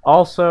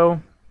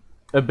 Also,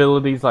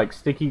 abilities like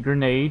Sticky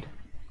Grenade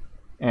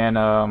and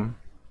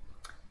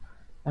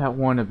that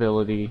one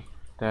ability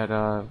that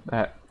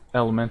that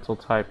elemental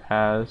type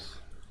has.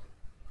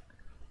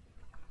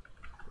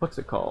 What's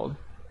it called?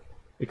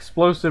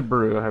 Explosive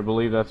Brew, I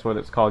believe that's what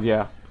it's called.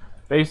 Yeah,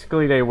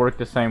 basically they work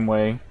the same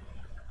way.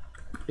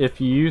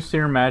 If you use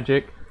Seer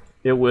Magic,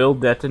 it will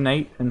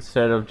detonate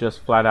instead of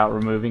just flat out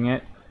removing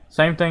it.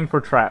 Same thing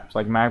for traps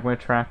like Magma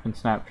Trap and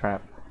Snap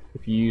Trap.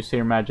 If you use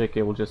Seer Magic,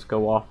 it will just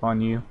go off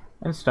on you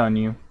and stun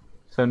you.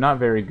 So not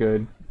very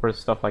good for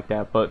stuff like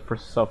that, but for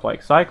stuff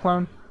like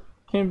Cyclone,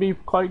 can be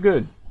quite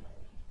good.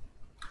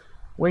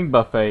 Wing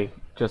Buffet,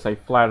 just a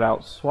flat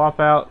out swap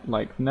out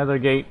like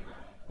Nethergate,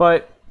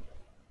 but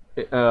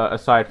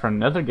aside from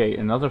Nethergate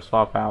and other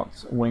swap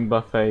outs, Wing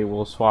Buffet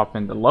will swap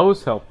into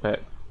lowest health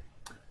pet.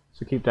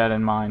 So keep that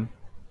in mind.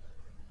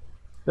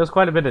 Does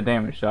quite a bit of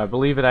damage though. I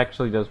believe it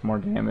actually does more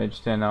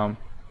damage than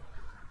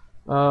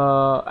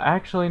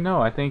actually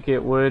no, I think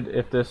it would,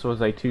 if this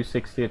was a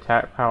 260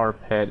 attack power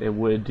pet, it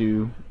would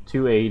do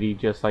 280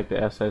 just like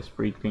the SS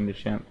Breed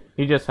Fiendish Imp.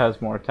 He just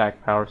has more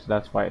attack power, so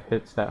that's why it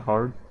hits that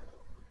hard.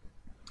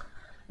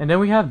 And then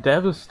we have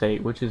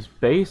Devastate, which is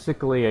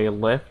basically a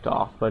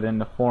lift-off, but in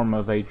the form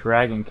of a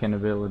Dragonkin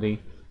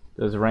ability.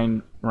 Does a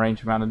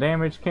range amount of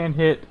damage, can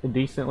hit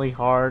decently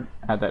hard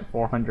at that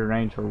 400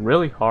 range, or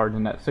really hard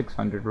in that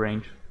 600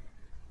 range.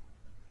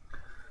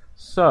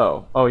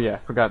 So, oh yeah,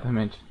 forgot to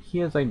mention,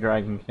 he is a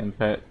Dragonkin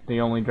pet, the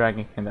only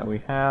Dragonkin that we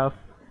have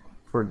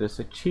for this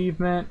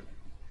achievement.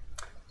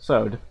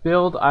 So, the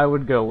build I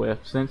would go with,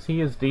 since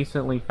he is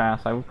decently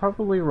fast, I would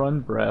probably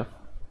run Breath.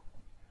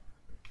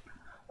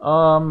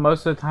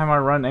 Most of the time I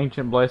run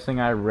Ancient Blessing.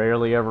 I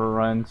rarely ever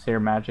run Seer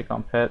Magic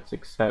on pets,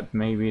 except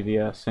maybe the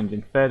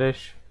Ascendant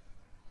Fetish,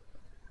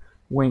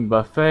 Wing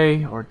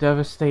Buffet, or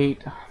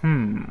Devastate.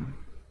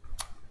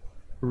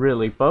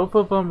 Really, both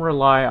of them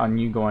rely on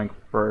you going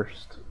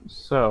first,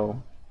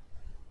 so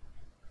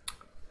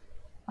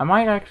I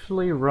might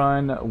actually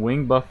run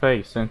Wing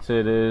Buffet since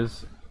it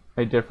is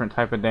a different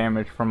type of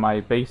damage from my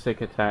basic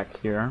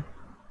attack here,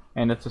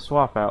 and it's a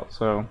swap out,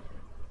 so.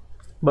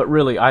 But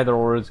really, either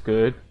or is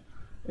good.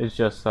 It's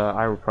just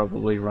I would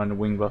probably run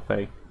Wing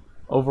Buffet.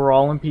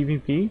 Overall in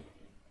PvP,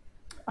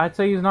 I'd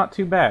say he's not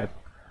too bad.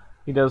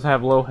 He does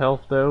have low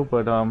health though,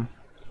 but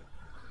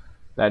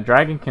that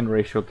Dragonkin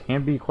ratio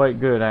can be quite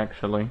good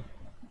actually.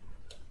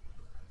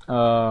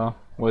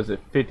 Was it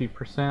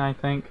 50% I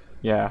think?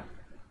 Yeah,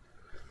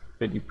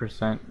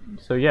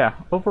 50%. So yeah,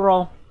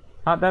 overall,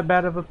 not that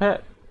bad of a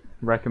pet.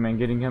 Recommend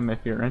getting him if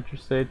you're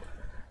interested.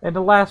 And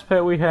the last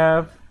pet we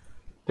have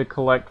to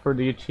collect for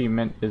the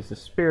achievement is the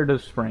Spirit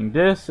of Spring.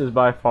 This is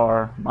by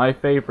far my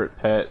favorite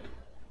pet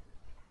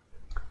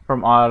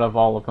from out of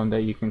all of them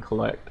that you can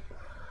collect.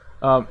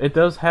 It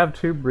does have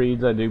two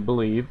breeds, I do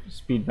believe,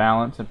 Speed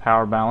Balance and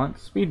Power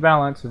Balance. Speed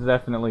Balance is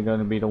definitely going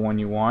to be the one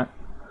you want.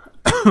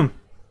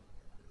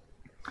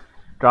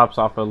 Drops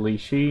off a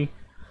Leashes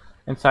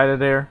inside of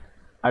there.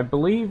 I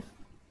believe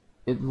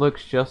it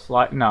looks just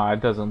like, no,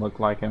 it doesn't look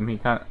like him.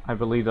 I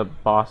believe the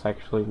boss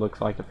actually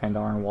looks like a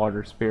Pandarian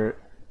Water Spirit.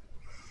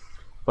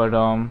 But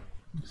so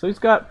he's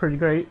got pretty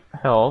great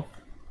health,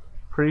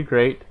 pretty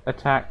great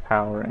attack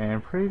power,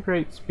 and pretty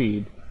great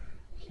speed.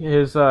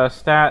 His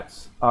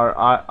stats are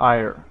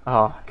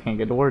I can't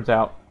get the words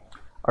out.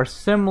 Are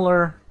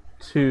similar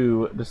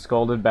to the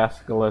Scalded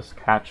Basilisk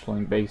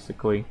Hatchling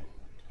basically,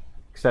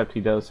 except he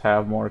does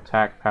have more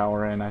attack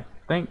power and I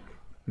think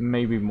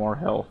maybe more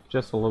health,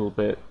 just a little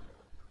bit.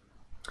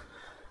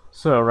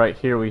 So right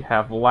here we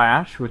have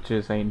Lash, which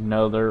is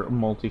another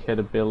multi-hit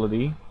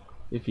ability.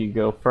 If you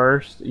go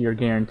first, you're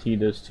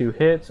guaranteed those 2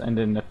 hits, and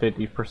then the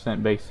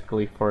 50%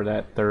 basically for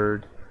that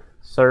third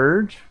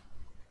surge,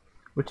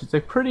 which is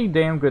a pretty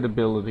damn good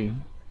ability.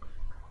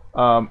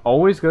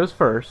 Always goes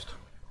first,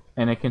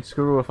 and it can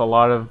screw with a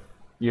lot of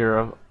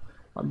your,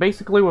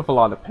 basically with a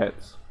lot of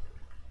pets.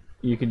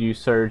 You could use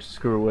Surge to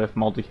screw with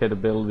multi-hit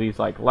abilities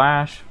like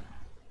Lash.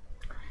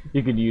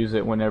 You could use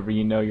it whenever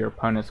you know your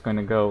opponent's going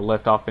to go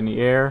lift off in the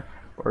air,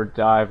 or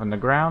dive on the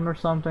ground or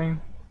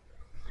something.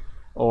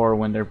 Or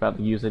when they're about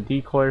to use a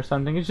decoy or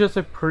something. It's just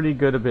a pretty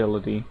good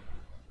ability.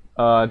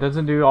 It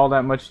doesn't do all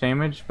that much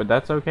damage, but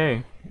that's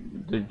okay.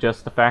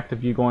 Just the fact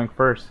of you going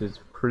first is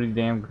pretty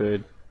damn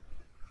good.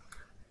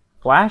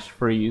 Flash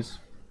Freeze,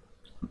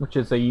 which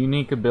is a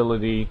unique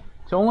ability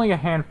to only a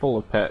handful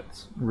of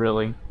pets,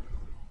 really.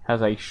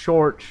 Has a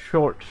short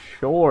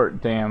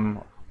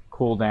damn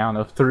cooldown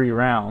of 3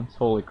 rounds.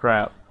 Holy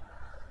crap.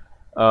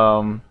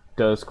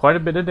 Does quite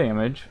a bit of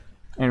damage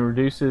and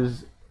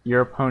reduces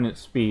your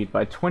opponent's speed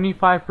by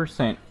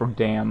 25% for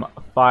damn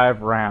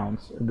 5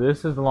 rounds.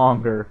 This is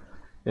longer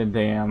than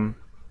damn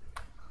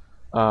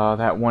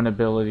that one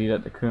ability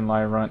that the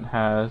Kunlai Runt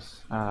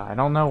has. I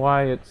don't know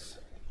why it's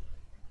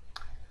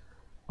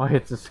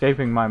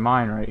escaping my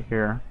mind right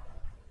here.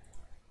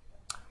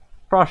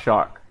 Frost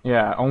Shock.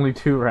 Yeah, only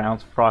 2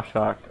 rounds Frost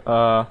Shock.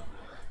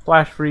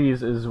 Flash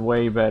Freeze is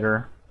way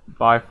better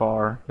by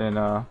far than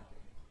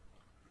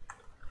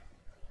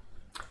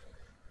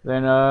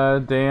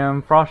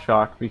damn Frost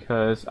Shock,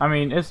 because I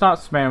mean it's not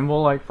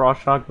spammable like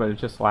Frost Shock, but it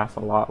just lasts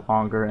a lot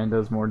longer and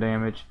does more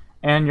damage,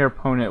 and your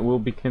opponent will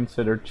be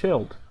considered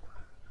chilled.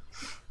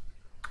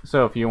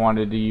 So if you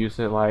wanted to use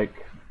it,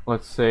 like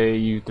let's say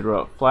you threw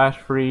up Flash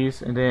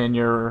Freeze and then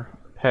your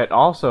pet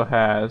also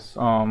has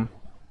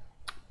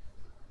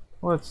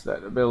what's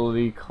that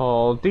ability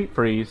called? Deep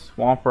Freeze.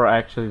 Womper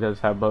actually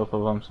does have both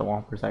of them, so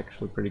Womper's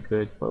actually pretty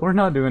good, but we're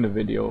not doing a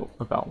video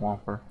about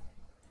Womper.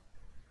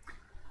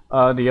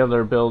 The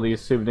other ability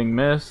is Soothing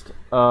Mist.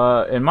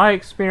 In my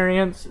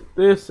experience,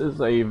 this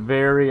is a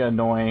very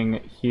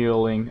annoying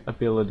healing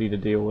ability to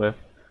deal with.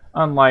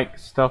 Unlike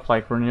stuff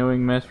like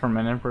Renewing Mist from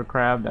an Emperor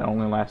Crab that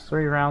only lasts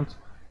 3 rounds,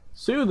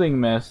 Soothing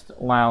Mist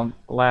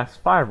lasts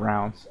 5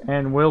 rounds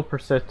and will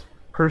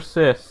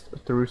persist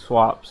through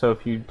swap. So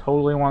if you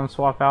totally want to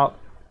swap out,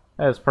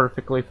 that is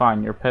perfectly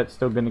fine. Your pet's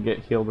still going to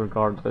get healed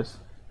regardless.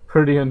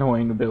 Pretty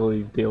annoying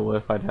ability to deal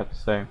with, I'd have to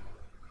say.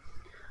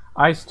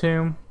 Ice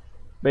Tomb,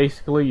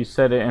 basically you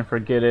set it and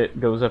forget it,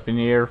 goes up in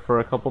the air for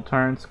a couple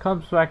turns,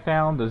 comes back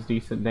down, does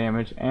decent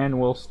damage, and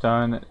will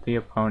stun the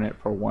opponent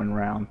for 1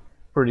 round.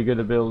 Pretty good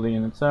ability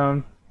in its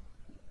own.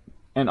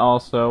 And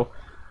also,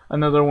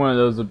 another one of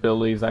those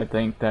abilities I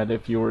think that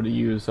if you were to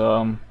use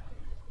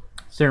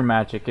Seer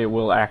Magic, it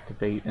will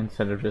activate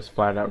instead of just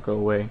flat out go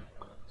away.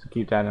 So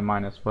keep that in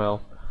mind as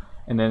well.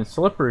 And then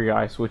Slippery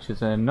Ice, which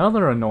is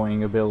another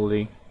annoying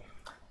ability.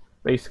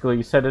 Basically,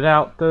 you set it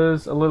out,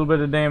 does a little bit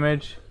of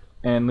damage,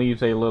 and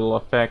leaves a little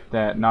effect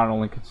that not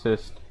only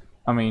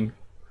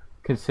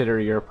consider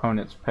your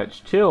opponent's pets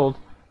chilled,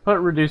 but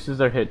reduces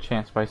their hit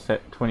chance by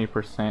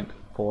 20%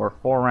 for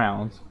 4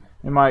 rounds.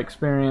 In my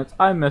experience,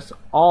 I miss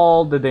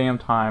all the damn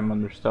time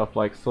under stuff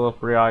like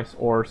Slippery Ice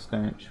or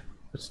Stench.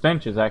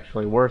 Stench is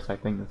actually worse, I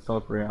think, than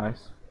Slippery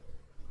Ice.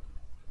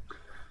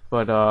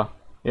 But,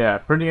 yeah,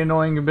 pretty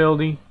annoying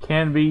ability.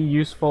 Can be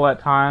useful at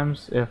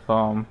times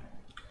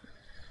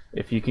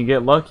if you can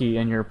get lucky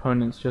and your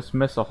opponents just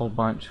miss a whole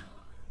bunch.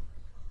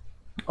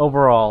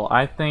 Overall,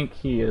 I think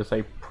he is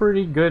a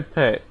pretty good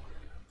pet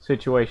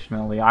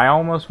situationally. I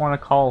almost want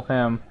to call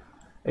him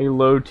a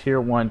low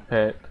tier 1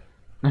 pet.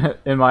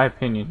 In my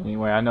opinion,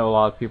 anyway. I know a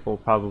lot of people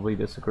probably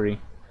disagree.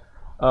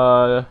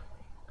 The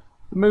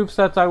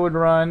movesets I would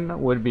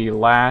run would be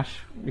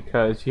Lash,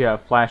 because you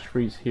have Flash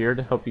Freeze here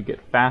to help you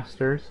get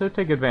faster, so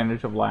take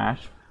advantage of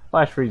Lash.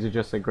 Flash Freeze is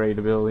just a great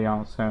ability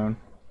on its own.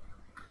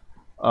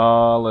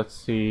 Let's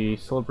see,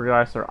 Slippery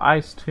Ice or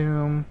Ice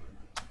Tomb.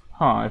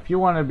 If you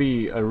want to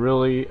be a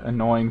really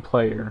annoying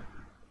player,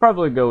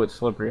 probably go with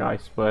Slippery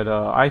Ice, but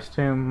Ice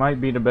Tomb might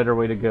be the better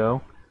way to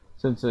go,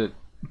 since it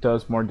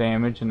does more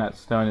damage and that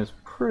stun is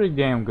pretty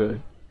damn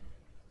good.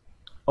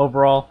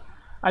 Overall,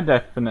 I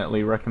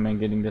definitely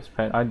recommend getting this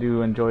pet. I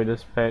do enjoy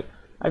this pet.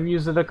 I've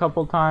used it a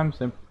couple times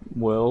and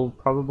will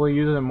probably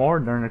use it more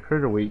during a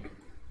critter week.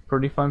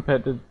 Pretty fun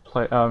pet to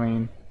play.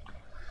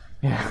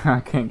 Yeah,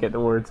 I can't get the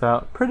words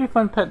out. Pretty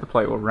fun pet to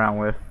play around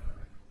with.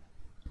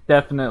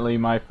 Definitely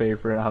my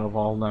favorite out of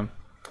all of them.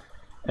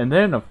 And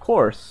then, of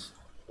course,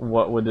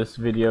 what would this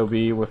video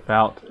be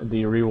without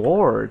the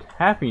reward,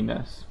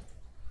 Happiness?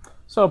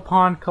 So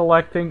upon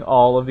collecting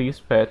all of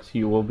these pets,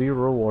 you will be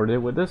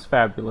rewarded with this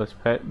fabulous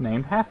pet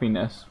named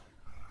Happiness,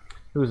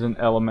 who's an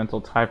elemental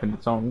type in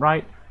its own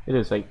right. It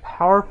is a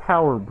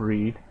power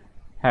breed,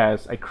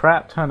 has a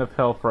crap ton of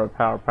health for a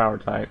power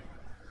type,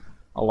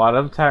 a lot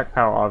of attack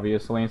power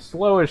obviously, and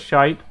slow as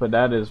shite, but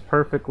that is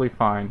perfectly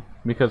fine,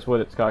 because what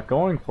it's got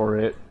going for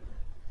it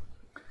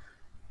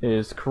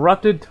is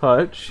Corrupted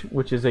Touch,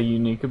 which is a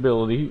unique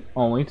ability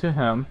only to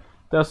him,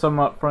 does some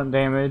upfront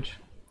damage,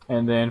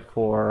 and then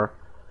for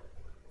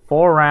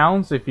 4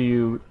 rounds, if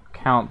you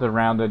count the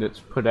round that it's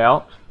put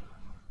out,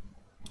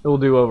 it will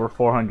do over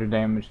 400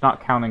 damage,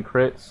 not counting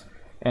crits,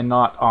 and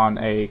not on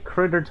a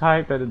critter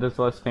type that it does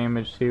less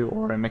damage to,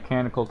 or a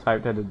mechanical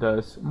type that it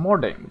does more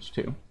damage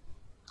to.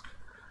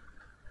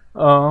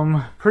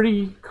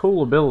 Pretty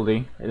cool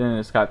ability. And then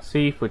it's got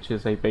Thief, which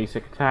is a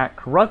basic attack.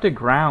 Corrupted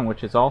Ground,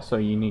 which is also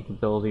a unique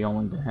ability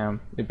only to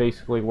him. It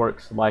basically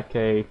works like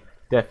a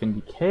Death and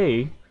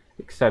Decay,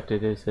 except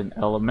it is an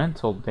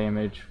elemental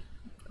damage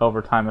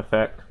overtime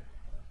effect.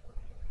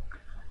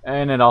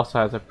 And it also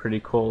has a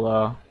pretty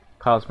cool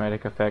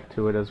cosmetic effect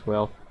to it as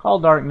well. Call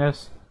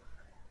Darkness,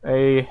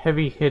 a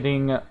heavy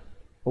hitting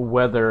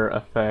weather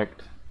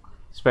effect,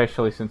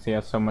 especially since he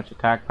has so much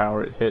attack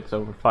power, it hits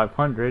over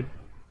 500.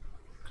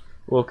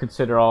 Will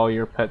consider all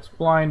your pets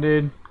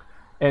blinded,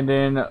 and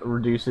then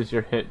reduces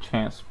your hit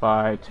chance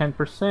by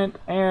 10%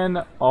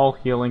 and all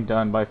healing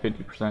done by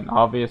 50%.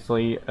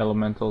 Obviously,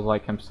 elementals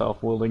like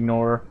himself will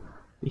ignore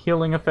the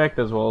healing effect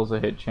as well as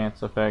the hit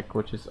chance effect,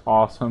 which is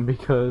awesome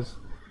because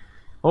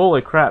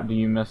holy crap, do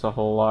you miss a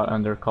whole lot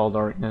under Call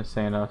Darkness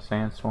and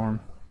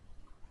Sandstorm.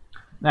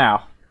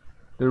 Now,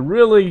 the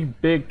really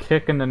big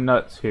kick in the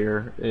nuts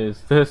here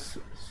is this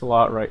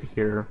slot right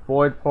here,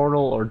 Void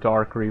Portal or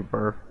Dark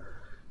Rebirth.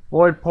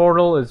 Void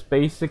Portal is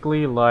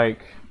basically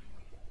like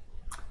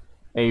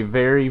a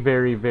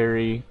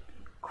very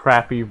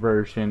crappy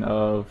version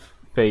of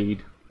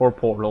Fade or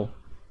Portal.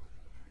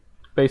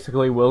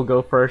 Basically, we'll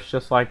go first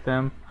just like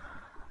them.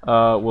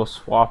 We'll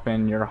swap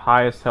in your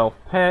highest health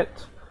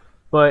pet,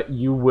 but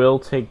you will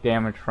take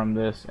damage from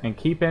this. And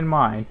keep in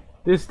mind,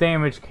 this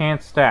damage can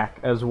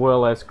stack as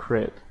well as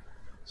crit.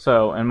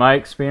 So, in my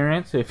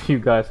experience, if you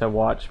guys have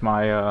watched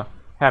my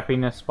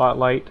Happiness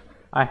Spotlight,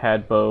 I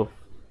had both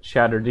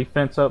Shattered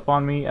Defense up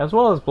on me as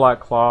well as Black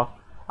Claw.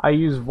 I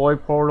used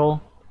Void Portal,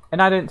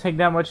 and I didn't take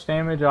that much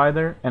damage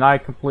either, and I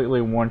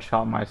completely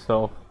one-shot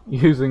myself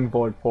using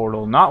Void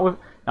Portal.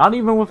 Not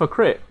even with a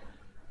crit.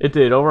 It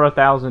did over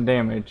 1,000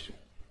 damage,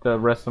 the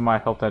rest of my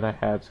health that I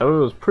had. So it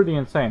was pretty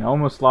insane. I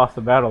almost lost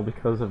the battle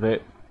because of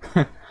it,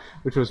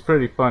 which was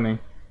pretty funny.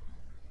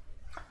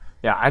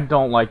 Yeah, I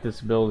don't like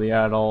this ability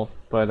at all,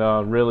 but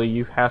really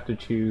you have to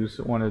choose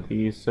one of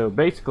these. So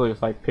basically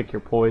it's like pick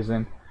your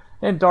poison.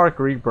 And Dark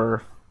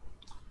Rebirth.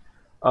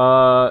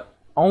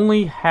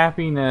 Only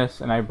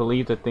Happiness and I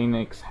believe the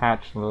Phoenix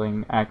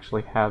Hatchling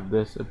actually have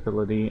this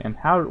ability, and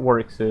how it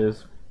works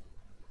is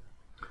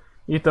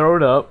you throw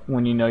it up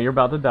when you know you're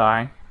about to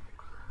die.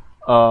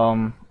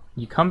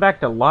 You come back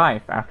to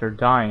life after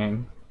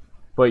dying,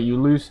 but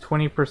you lose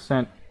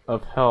 20%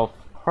 of health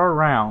per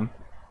round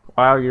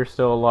while you're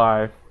still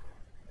alive,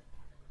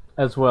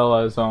 as well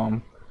as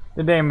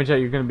the damage that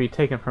you're going to be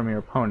taking from your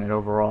opponent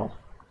overall.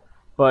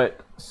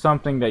 But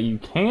something that you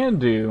can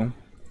do,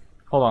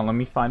 hold on, let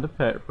me find a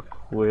pet real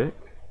quick.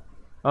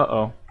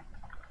 Uh-oh.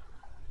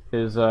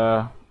 His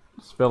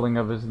spelling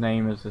of his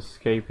name is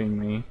escaping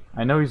me.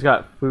 I know he's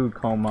got food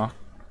coma.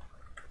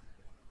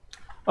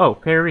 Oh,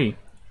 Perry.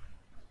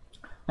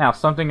 Now,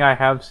 something I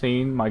have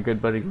seen my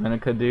good buddy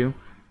Linica do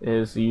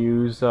is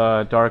use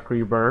Dark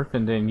Rebirth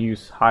and then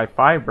use High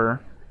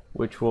Fiber,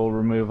 which will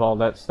remove all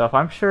that stuff.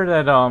 I'm sure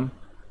that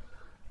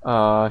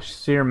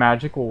Seer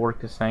Magic will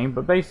work the same,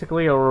 but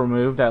basically it'll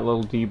remove that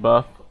little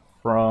debuff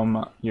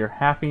from your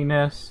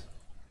happiness,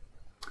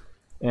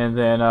 and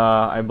then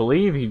I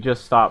believe he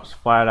just stops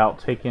flat out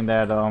taking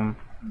that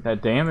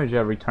that damage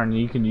every turn.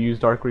 You can use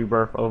Dark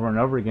Rebirth over and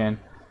over again.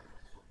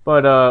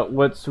 But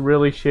what's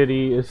really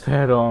shitty is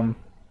that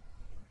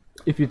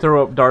if you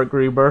throw up Dark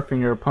Rebirth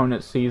and your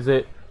opponent sees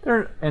it,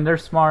 they're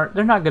smart,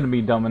 they're not going to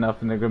be dumb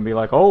enough and they're going to be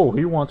like, oh,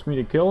 he wants me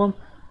to kill him.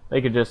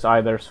 They could just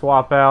either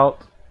swap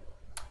out,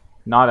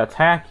 not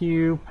attack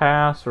you,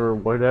 pass, or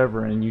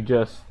whatever, and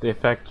the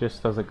effect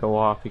just doesn't go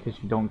off because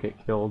you don't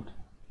get killed.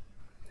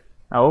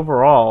 Now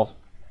overall,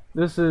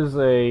 this is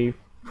a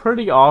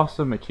pretty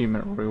awesome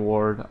achievement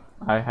reward,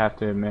 I have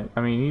to admit.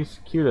 I mean, he's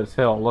cute as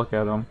hell, look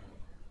at him.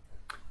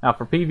 Now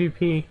for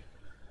PvP,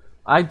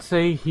 I'd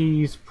say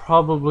he's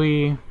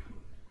probably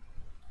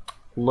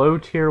low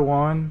tier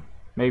 1,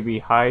 maybe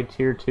high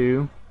tier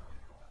 2.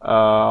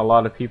 A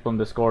lot of people in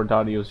Discord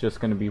thought he was just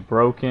going to be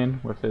broken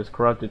with his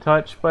Corrupted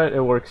Touch, but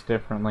it works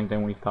differently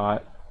than we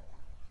thought.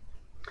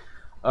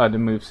 The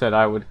moveset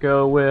I would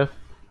go with,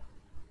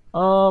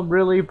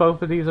 really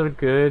both of these are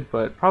good,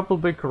 but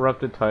probably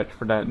Corrupted Touch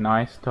for that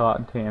nice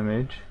dot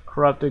damage.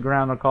 Corrupted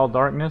Ground or Call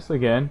Darkness,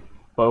 again,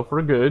 both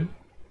are good.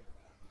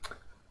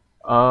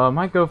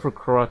 Might go for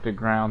Corrupted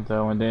Ground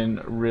though, and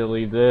then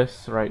really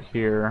this right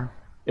here.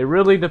 It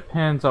really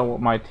depends on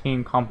what my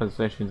team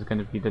composition is going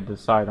to be to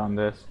decide on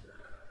this.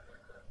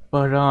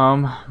 But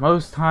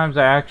most times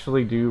I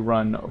actually do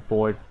run a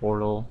Void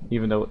Portal,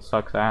 even though it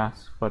sucks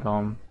ass. But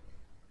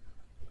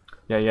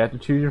yeah, you have to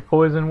choose your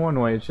poison one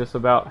way. It's just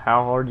about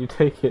how hard you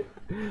take it.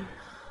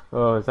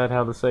 Oh, is that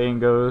how the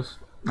saying goes?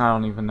 I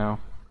don't even know.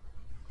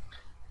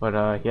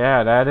 But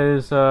yeah, that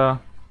is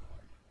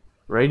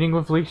Raiding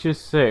with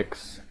Leashes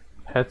 6,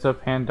 Pets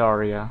of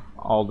Pandaria.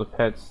 All the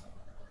pets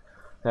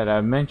that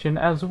I mentioned,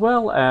 as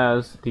well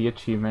as the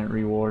achievement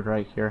reward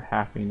right here,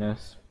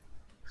 Happiness.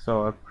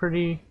 So a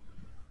pretty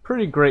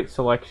great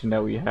selection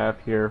that we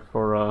have here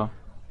for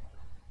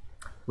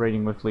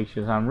Raiding with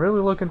Leashes. I'm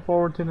really looking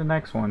forward to the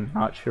next one.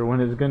 Not sure when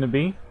it's going to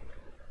be,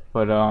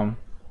 but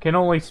can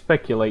only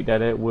speculate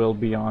that it will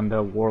be on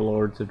the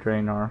Warlords of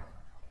Draenor.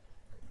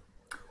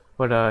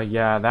 But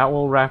yeah, that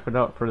will wrap it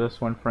up for this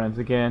one, friends.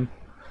 Again,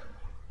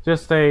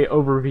 just a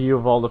overview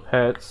of all the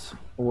pets,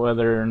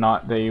 whether or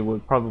not they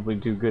would probably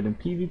do good in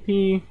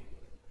PvP,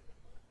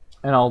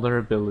 and all their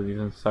abilities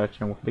and such,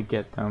 and what to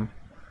get them.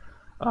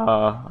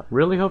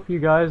 Really hope you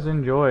guys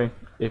enjoy.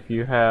 If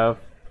you have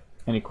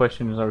any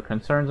questions or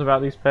concerns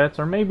about these pets,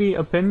 or maybe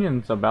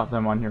opinions about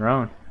them on your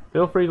own,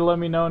 feel free to let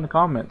me know in the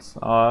comments.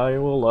 I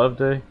will love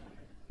to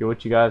hear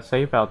what you guys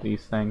say about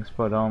these things.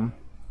 But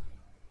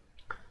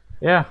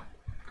yeah,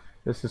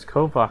 this is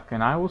Kor'thik,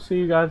 and I will see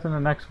you guys in the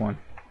next one.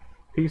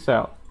 Peace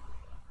out.